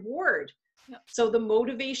immediate reward. Yep. So the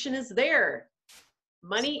motivation is there.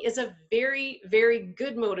 Money is a very, very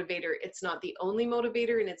good motivator. It's not the only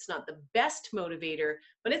motivator and it's not the best motivator,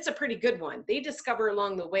 but it's a pretty good one. They discover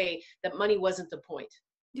along the way that money wasn't the point.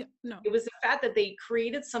 Yeah, no. It was the fact that they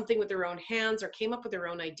created something with their own hands or came up with their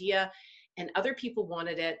own idea and other people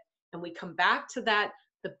wanted it. And we come back to that,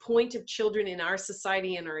 the point of children in our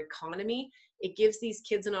society and our economy. It gives these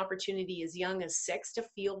kids an opportunity as young as 6 to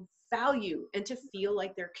feel value and to feel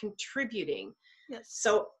like they're contributing. Yes.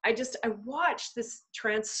 So I watched this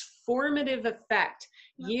transformative effect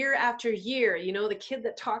year after year. You know, the kid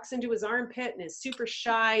that talks into his armpit and is super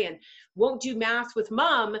shy and won't do math with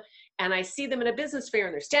mom. And I see them in a business fair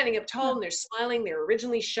and they're standing up tall and they're smiling. They're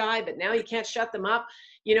originally shy, but now you can't shut them up.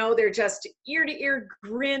 You know, they're just ear to ear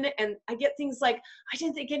grin. And I get things like, I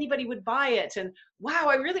didn't think anybody would buy it. And wow,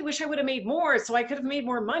 I really wish I would have made more so I could have made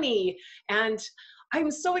more money. And I'm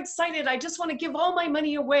so excited. I just want to give all my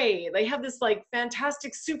money away. They have this like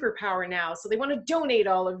fantastic superpower now. So they want to donate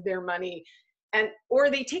all of their money. Or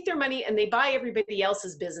they take their money and they buy everybody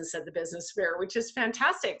else's business at the business fair, which is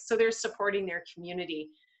fantastic. So they're supporting their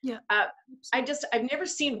community. Yeah. I've never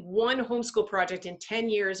seen one homeschool project in 10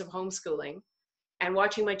 years of homeschooling and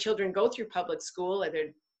watching my children go through public school.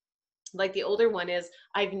 Like the older one is,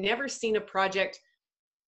 I've never seen a project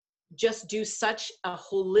just do such a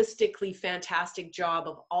holistically fantastic job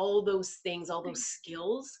of all those things, all those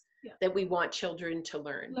skills that we want children to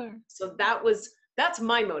learn. So that's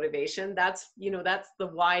my motivation. That's the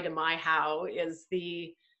why to my how is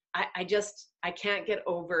I can't get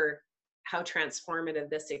over how transformative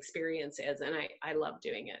this experience is. And I love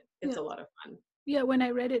doing it. It's a lot of fun. Yeah. When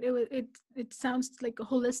I read it, it sounds like a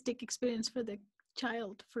holistic experience for the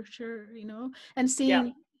child for sure, you know, and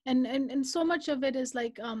seeing, and so much of it is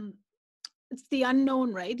like, it's the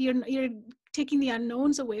unknown, right? You're taking the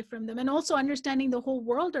unknowns away from them and also understanding the whole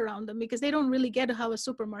world around them because they don't really get how a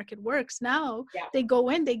supermarket works. Now they go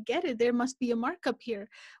in, they get it. There must be a markup here.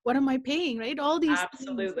 What am I paying, right? All these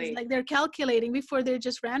things, like they're calculating before they're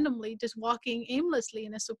just randomly just walking aimlessly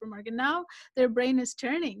in a supermarket. Now their brain is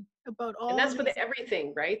turning about all. And that's with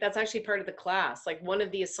everything, right? That's actually part of the class. Like one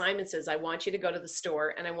of the assignments is I want you to go to the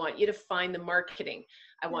store and I want you to find the marketing.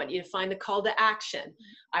 I want you to find the call to action.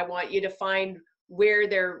 I want you to find where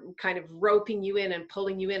they're kind of roping you in and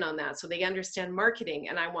pulling you in on that so they understand marketing.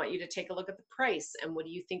 And I want you to take a look at the price and what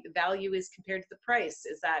do you think the value is compared to the price?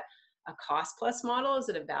 Is that a cost plus model? Is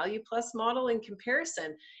it a value plus model in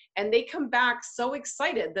comparison? And they come back so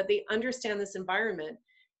excited that they understand this environment.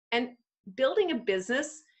 And building a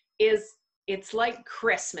business it's like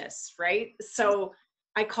Christmas, right? So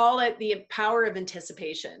I call it the power of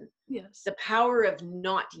anticipation. Yes. The power of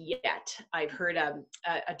not yet. I've heard a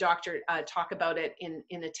doctor talk about it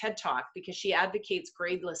in a TED Talk because she advocates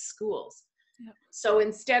gradeless schools. Yep. So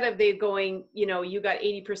instead of they going, you know, you got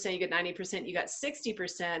 80%, you got 90%, you got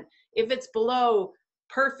 60%, if it's below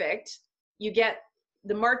perfect, you get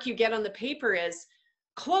the mark you get on the paper is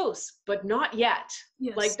close, but not yet.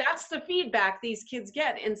 Yes. Like that's the feedback these kids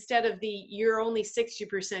get instead of you're only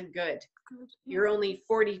 60% good. You're only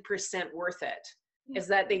 40% worth it. Is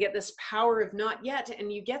that they get this power of not yet.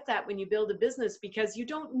 And you get that when you build a business because you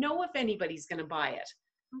don't know if anybody's going to buy it.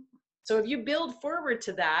 So if you build forward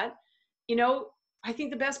to that, you know, I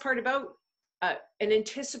think the best part about an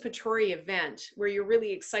anticipatory event where you're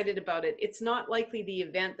really excited about it, it's not likely the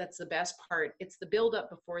event that's the best part. It's the build up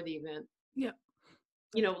before the event. Yeah.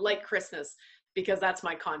 You know, like Christmas, because that's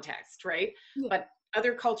my context, right? Yeah. But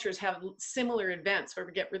other cultures have similar events where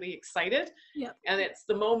we get really excited. Yeah. And it's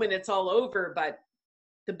the moment it's all over, but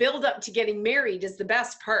the build up to getting married is the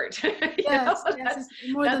best part. Yes, yes,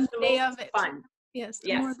 more than the day of it. Fun. Yes,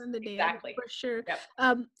 more than the day of it, for sure.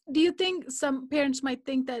 Yep. Do you think some parents might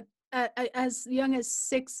think that as young as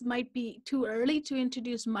 6 might be too early to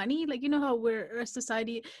introduce money? Like, you know how we're a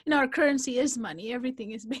society, you know, our currency is money.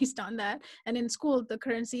 Everything is based on that. And in school, the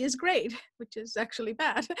currency is grade, which is actually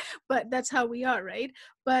bad, but that's how we are, right?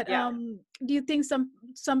 But do you think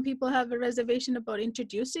some people have a reservation about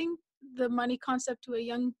introducing the money concept to a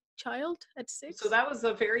young child at 6? So that was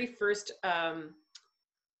the very first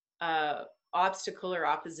obstacle or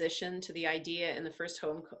opposition to the idea in the first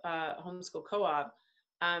homeschool co-op.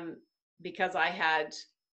 Because I had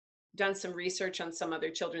done some research on some other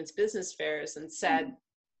children's business fairs and said,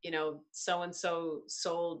 you know, so-and-so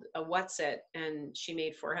sold a what's it and she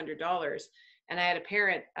made $400. And I had a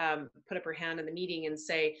parent put up her hand in the meeting and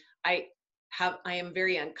say, I am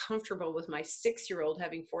very uncomfortable with my 6-year-old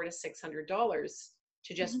having $400 to $600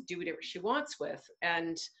 to just do whatever she wants with.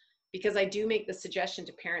 And because I do make the suggestion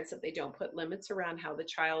to parents that they don't put limits around how the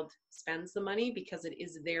child spends the money because it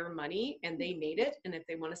is their money and they made it. And if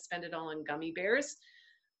they want to spend it all on gummy bears,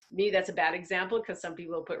 maybe that's a bad example because some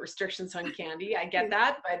people put restrictions on candy. I get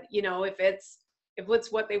that. But, you know, if it's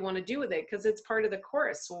what they want to do with it, because it's part of the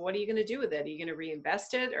course. So what are you going to do with it? Are you going to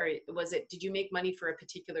reinvest it? Or did you make money for a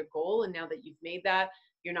particular goal? And now that you've made that,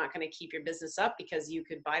 you're not going to keep your business up because you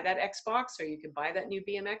could buy that Xbox or you could buy that new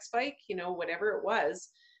BMX bike, you know, whatever it was.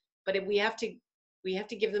 But we have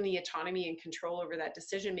to give them the autonomy and control over that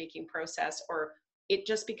decision-making process, or it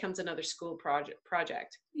just becomes another school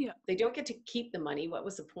project. Yeah. They don't get to keep the money. What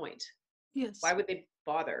was the point? Yes. Why would they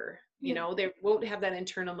bother? You Yeah. know, they won't have that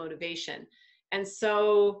internal motivation. And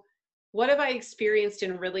so what have I experienced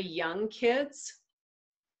in really young kids?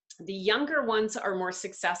 The younger ones are more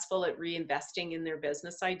successful at reinvesting in their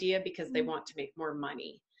business idea because they want to make more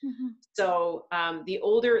money. Mm-hmm. So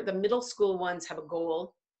the middle school ones have a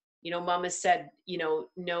goal. You know, mom has said, you know,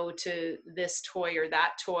 no to this toy or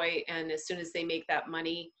that toy. And as soon as they make that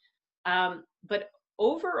money. But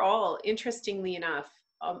overall, interestingly enough,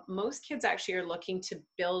 most kids actually are looking to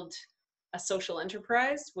build a social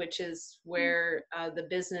enterprise, which is where the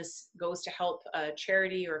business goes to help a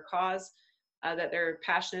charity or cause that they're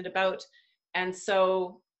passionate about. And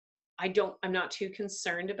so I'm not too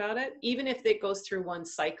concerned about it, even if it goes through one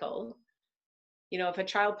cycle. You know, if a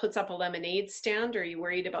child puts up a lemonade stand, are you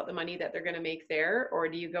worried about the money that they're going to make there? Or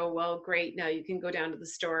do you go, well, great, now you can go down to the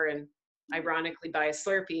store and ironically buy a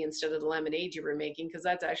Slurpee instead of the lemonade you were making, because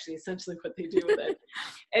that's actually essentially what they do with it.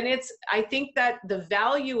 And I think that the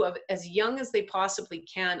value of, as young as they possibly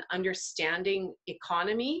can, understanding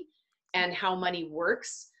economy and how money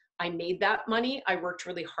works. I made that money. I worked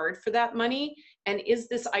really hard for that money. And is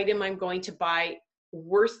this item I'm going to buy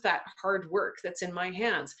worth that hard work that's in my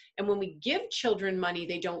hands? And when we give children money,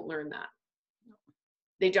 they don't learn that.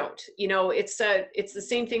 They don't. You know, it's the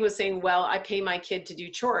same thing with saying, well, I pay my kid to do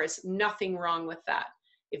chores. Nothing wrong with that.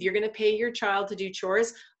 If you're going to pay your child to do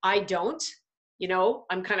chores, I don't. You know,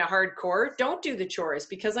 I'm kind of hardcore. Don't do the chores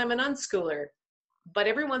because I'm an unschooler. But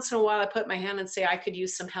every once in a while, I put my hand and say, I could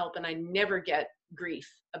use some help, and I never get grief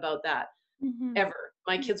about that. Mm-hmm. Ever.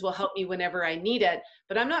 My kids will help me whenever I need it,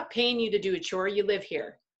 but I'm not paying you to do a chore. You live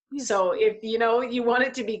here. Yes. So if, you know, you want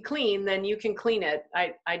it to be clean, then you can clean it.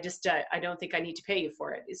 I don't think I need to pay you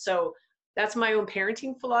for it. So that's my own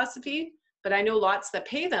parenting philosophy, but I know lots that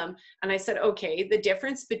pay them. And I said, okay, the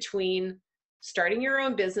difference between starting your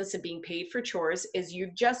own business and being paid for chores is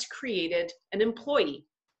you've just created an employee.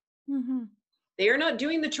 Mm-hmm. They are not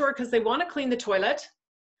doing the chore because they want to clean the toilet.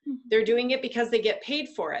 Mm-hmm. They're doing it because they get paid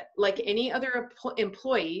for it, like any other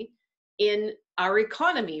employee in our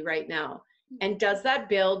economy right now. And does that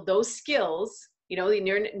build those skills? You know, they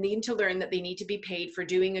need to learn that they need to be paid for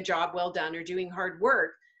doing a job well done or doing hard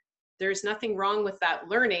work. There's nothing wrong with that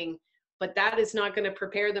learning, but that is not going to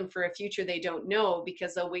prepare them for a future they don't know,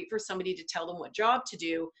 because they'll wait for somebody to tell them what job to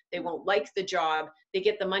do. They won't like the job. They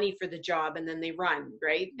get the money for the job and then they run,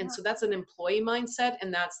 right? Yeah. And so that's an employee mindset.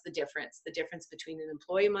 And that's the difference between an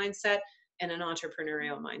employee mindset and an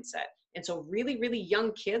entrepreneurial mindset. And so really, really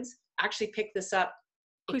young kids actually pick this up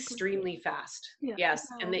extremely fast. Yeah. Yes.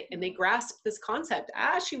 And they grasp this concept.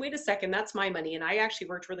 Wait a second, that's my money. And I actually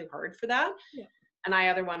worked really hard for that. Yeah. And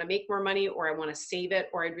I either want to make more money, or I want to save it,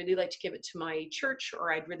 or I'd really like to give it to my church,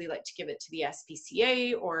 or I'd really like to give it to the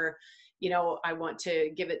SPCA, or, you know, I want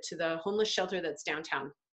to give it to the homeless shelter that's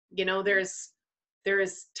downtown. You know, there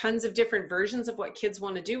is tons of different versions of what kids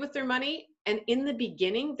want to do with their money. And in the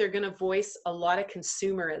beginning, they're going to voice a lot of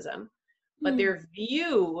consumerism, but their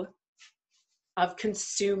view of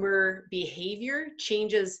consumer behavior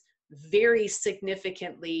changes very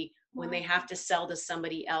significantly when they have to sell to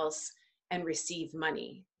somebody else and receive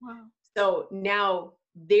money. Wow. So now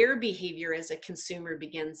their behavior as a consumer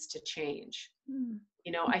begins to change.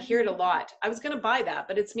 You know, I hear it a lot. I was going to buy that,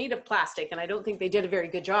 but it's made of plastic, and I don't think they did a very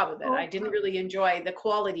good job of it. I didn't really enjoy the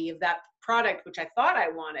quality of that product, which I thought I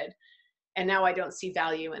wanted, and now I don't see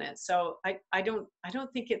value in it. So I don't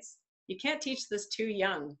think you can't teach this too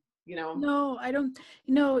young, you know? No, I don't.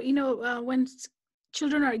 When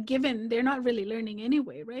children are given, they're not really learning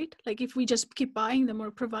anyway, right? Like if we just keep buying them or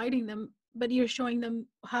providing them, but you're showing them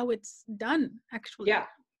how it's done actually. Yeah.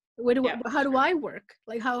 How do I work?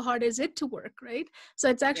 Like how hard is it to work, right? So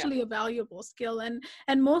it's actually a valuable skill. And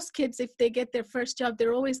most kids, if they get their first job,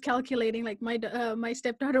 they're always calculating. Like my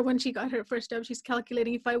stepdaughter, when she got her first job, she's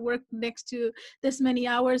calculating, if I work next to this many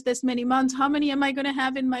hours, this many months, how many am I going to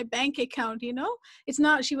have in my bank account? You know, it's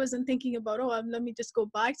not, she wasn't thinking about, let me just go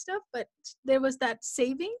buy stuff, but there was that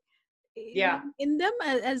saving in them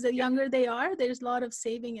as the younger they are. There's a lot of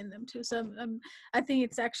saving in them too. So I think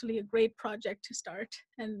it's actually a great project to start.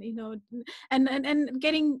 And you know, and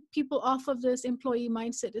getting people off of this employee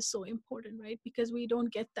mindset is so important, right? Because we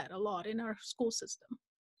don't get that a lot in our school system.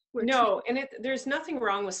 we're treated. No, and there's nothing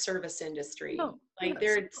wrong with service industry. No, Like yes,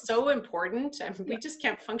 they're of course. so important. I mean, Yeah, we just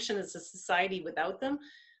can't function as a society without them.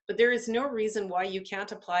 But there is no reason why you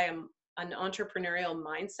can't apply an entrepreneurial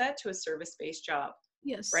mindset to a service-based job,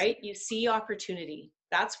 yes, right? You see opportunity.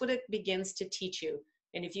 That's what it begins to teach you.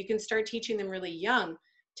 And if you can start teaching them really young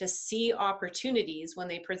to see opportunities when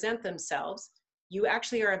they present themselves, you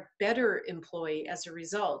actually are a better employee as a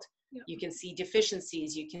result. yeah, You can see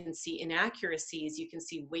deficiencies, you can see inaccuracies, you can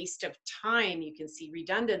see waste of time, you can see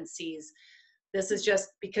redundancies. This is just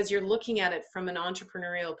because you're looking at it from an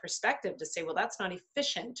entrepreneurial perspective to say, well, that's not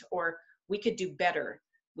efficient, or we could do better,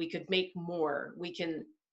 we could make more, we can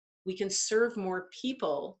serve more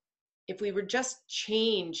people if we would just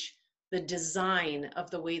change the design of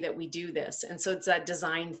the way that we do this. And so it's that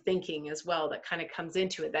design thinking as well that kind of comes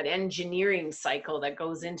into it, that engineering cycle that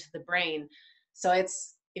goes into the brain. So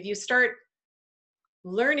it's, if you start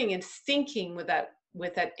learning and thinking with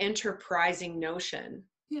that enterprising notion,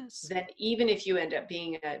 yes, then even if you end up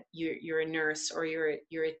being you're a nurse, or you're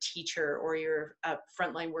a teacher, or you're a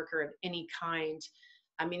frontline worker of any kind,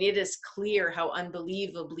 I mean, it is clear how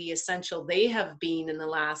unbelievably essential they have been in the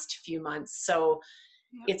last few months. So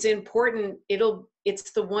yeah, it's important.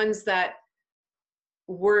 It's the ones that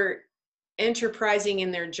were enterprising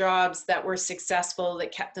in their jobs, that were successful,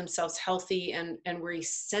 that kept themselves healthy, and were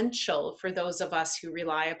essential for those of us who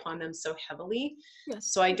rely upon them so heavily.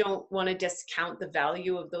 So yes, I don't want to discount the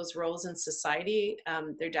value of those roles in society.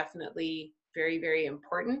 They're definitely very, very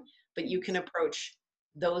important, but yes, you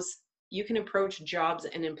can approach jobs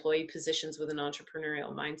and employee positions with an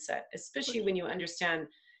entrepreneurial mindset, for especially sure. when you understand,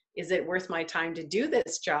 is it worth my time to do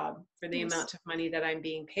this job for the Yes, amount of money that I'm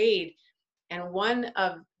being paid? And one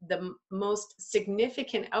of the most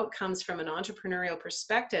significant outcomes from an entrepreneurial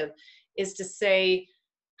perspective is to say,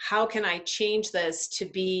 how can I change this to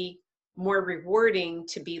be more rewarding,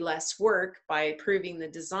 to be less work, by improving the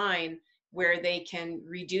design where they can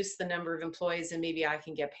reduce the number of employees and maybe I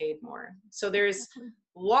can get paid more. So there's exactly.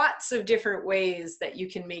 lots of different ways that you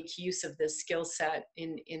can make use of this skill set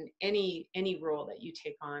in any role that you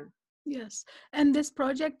take on. Yes. And this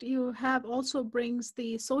project you have also brings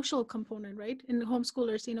the social component, right? In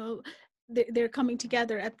homeschoolers, they're coming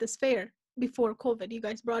together at this fair before COVID. You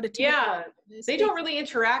guys brought it together. Yeah, This they big, don't really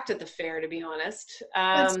interact at the fair, to be honest.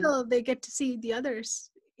 but still they get to see the others.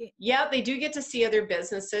 Yeah, they do get to see other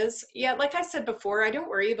businesses. Yeah, like I said before, I don't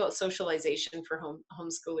worry about socialization for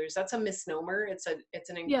homeschoolers. That's a misnomer. It's an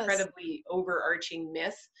Yes. incredibly overarching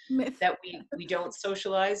myth Myth. that we don't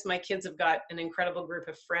socialize. My kids have got an incredible group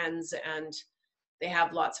of friends, and they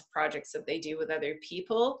have lots of projects that they do with other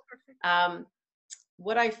people. Perfect.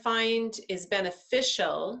 What I find is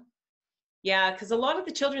beneficial, yeah, because a lot of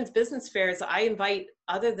the children's business fairs I invite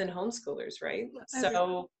other than homeschoolers, right? Yeah, everyone.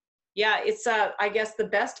 So yeah, it's I guess the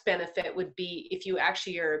best benefit would be if you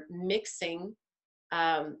actually are mixing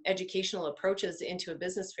educational approaches into a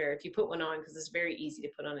business fair. If you put one on, because it's very easy to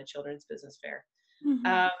put on a children's business fair, Hmm.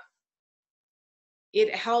 uh,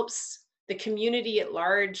 it helps the community at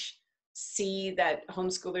large see that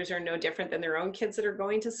homeschoolers are no different than their own kids that are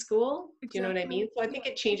going to school. Do you know what I Exactly. mean? So I Yeah. think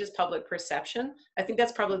it changes public perception. I think Yeah.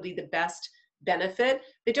 that's probably the best benefit.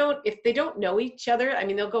 If they don't know each other, I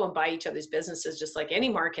mean, they'll go and buy each other's businesses just like any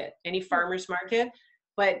market, any Yeah. farmer's market,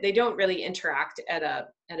 but they don't really interact at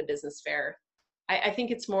a business fair. I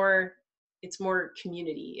think it's more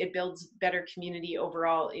community. It builds better community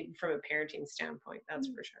overall, even from a parenting standpoint. That's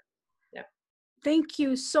Mm. for sure. Yeah. Thank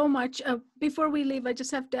you so much. Before we leave, I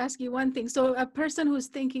just have to ask you one thing. So, a parent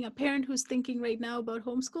who's thinking right now about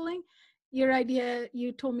homeschooling, your idea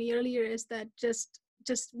you told me earlier is that just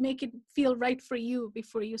make it feel right for you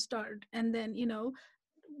before you start, and then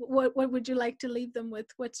what would you like to leave them with?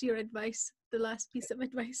 What's your advice? The last piece of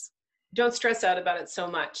advice. Don't stress out about it so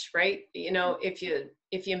much, right? You know, if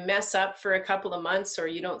you mess up for a couple of months, or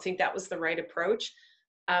you don't think that was the right approach,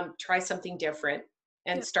 try something different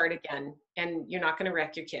and Yeah. start again. And you're not going to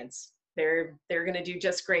wreck your kids. They're going to do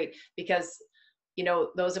just great, because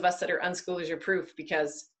those of us that are unschoolers are proof,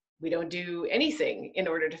 because we don't do anything in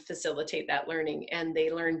order to facilitate that learning, and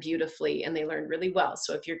they learn beautifully and they learn really well.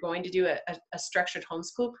 So if you're going to do a structured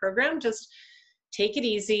homeschool program, just take it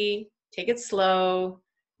easy, take it slow,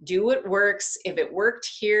 do what works. If it worked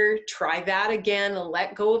here, try that again, and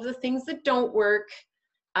let go of the things that don't work,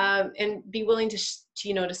 and be willing to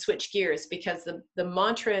switch gears, because the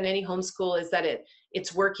mantra in any homeschool is that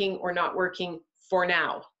it's working or not working for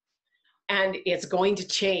now, and it's going to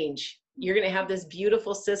change. You're going to have this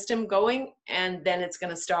beautiful system going, and then it's going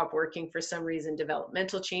to stop working for some reason,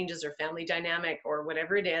 developmental changes or family dynamic or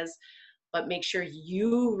whatever it is. but make sure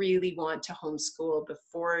you really want to homeschool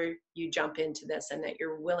before you jump into this, and that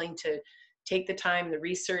you're willing to take the time, the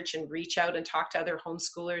research, and reach out and talk to other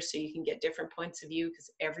homeschoolers so you can get different points of view, because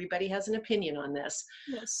everybody has an opinion on this.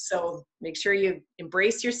 Yes. So make sure you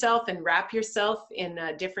embrace yourself and wrap yourself in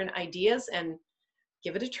different ideas and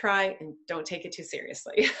give it a try, and don't take it too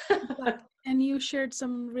seriously. And you shared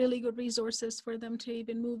some really good resources for them to,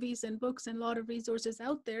 even movies and books, and a lot of resources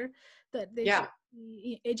out there that they should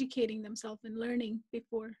be educating themselves and learning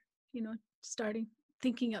before, starting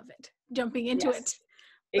thinking of it, jumping into it.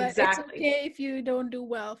 But exactly. It's okay if you don't do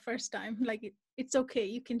well first time. Like it's okay.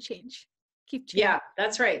 You can change. Keep changing. Yeah,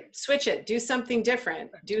 that's right. Switch it. Do something different.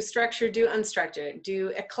 Do structured, do unstructured,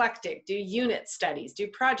 do eclectic, do unit studies, do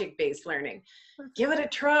project-based learning. Perfect. Give it a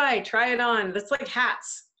try. Try it on. That's like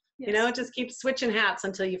hats. Yes. Just keep switching hats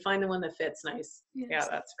until you find the one that fits nice. Yes. Yeah,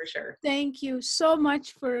 that's for sure. Thank you so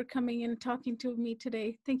much for coming and talking to me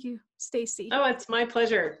today. Thank you, Stacy. Oh, it's my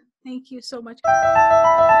pleasure. Thank you so much.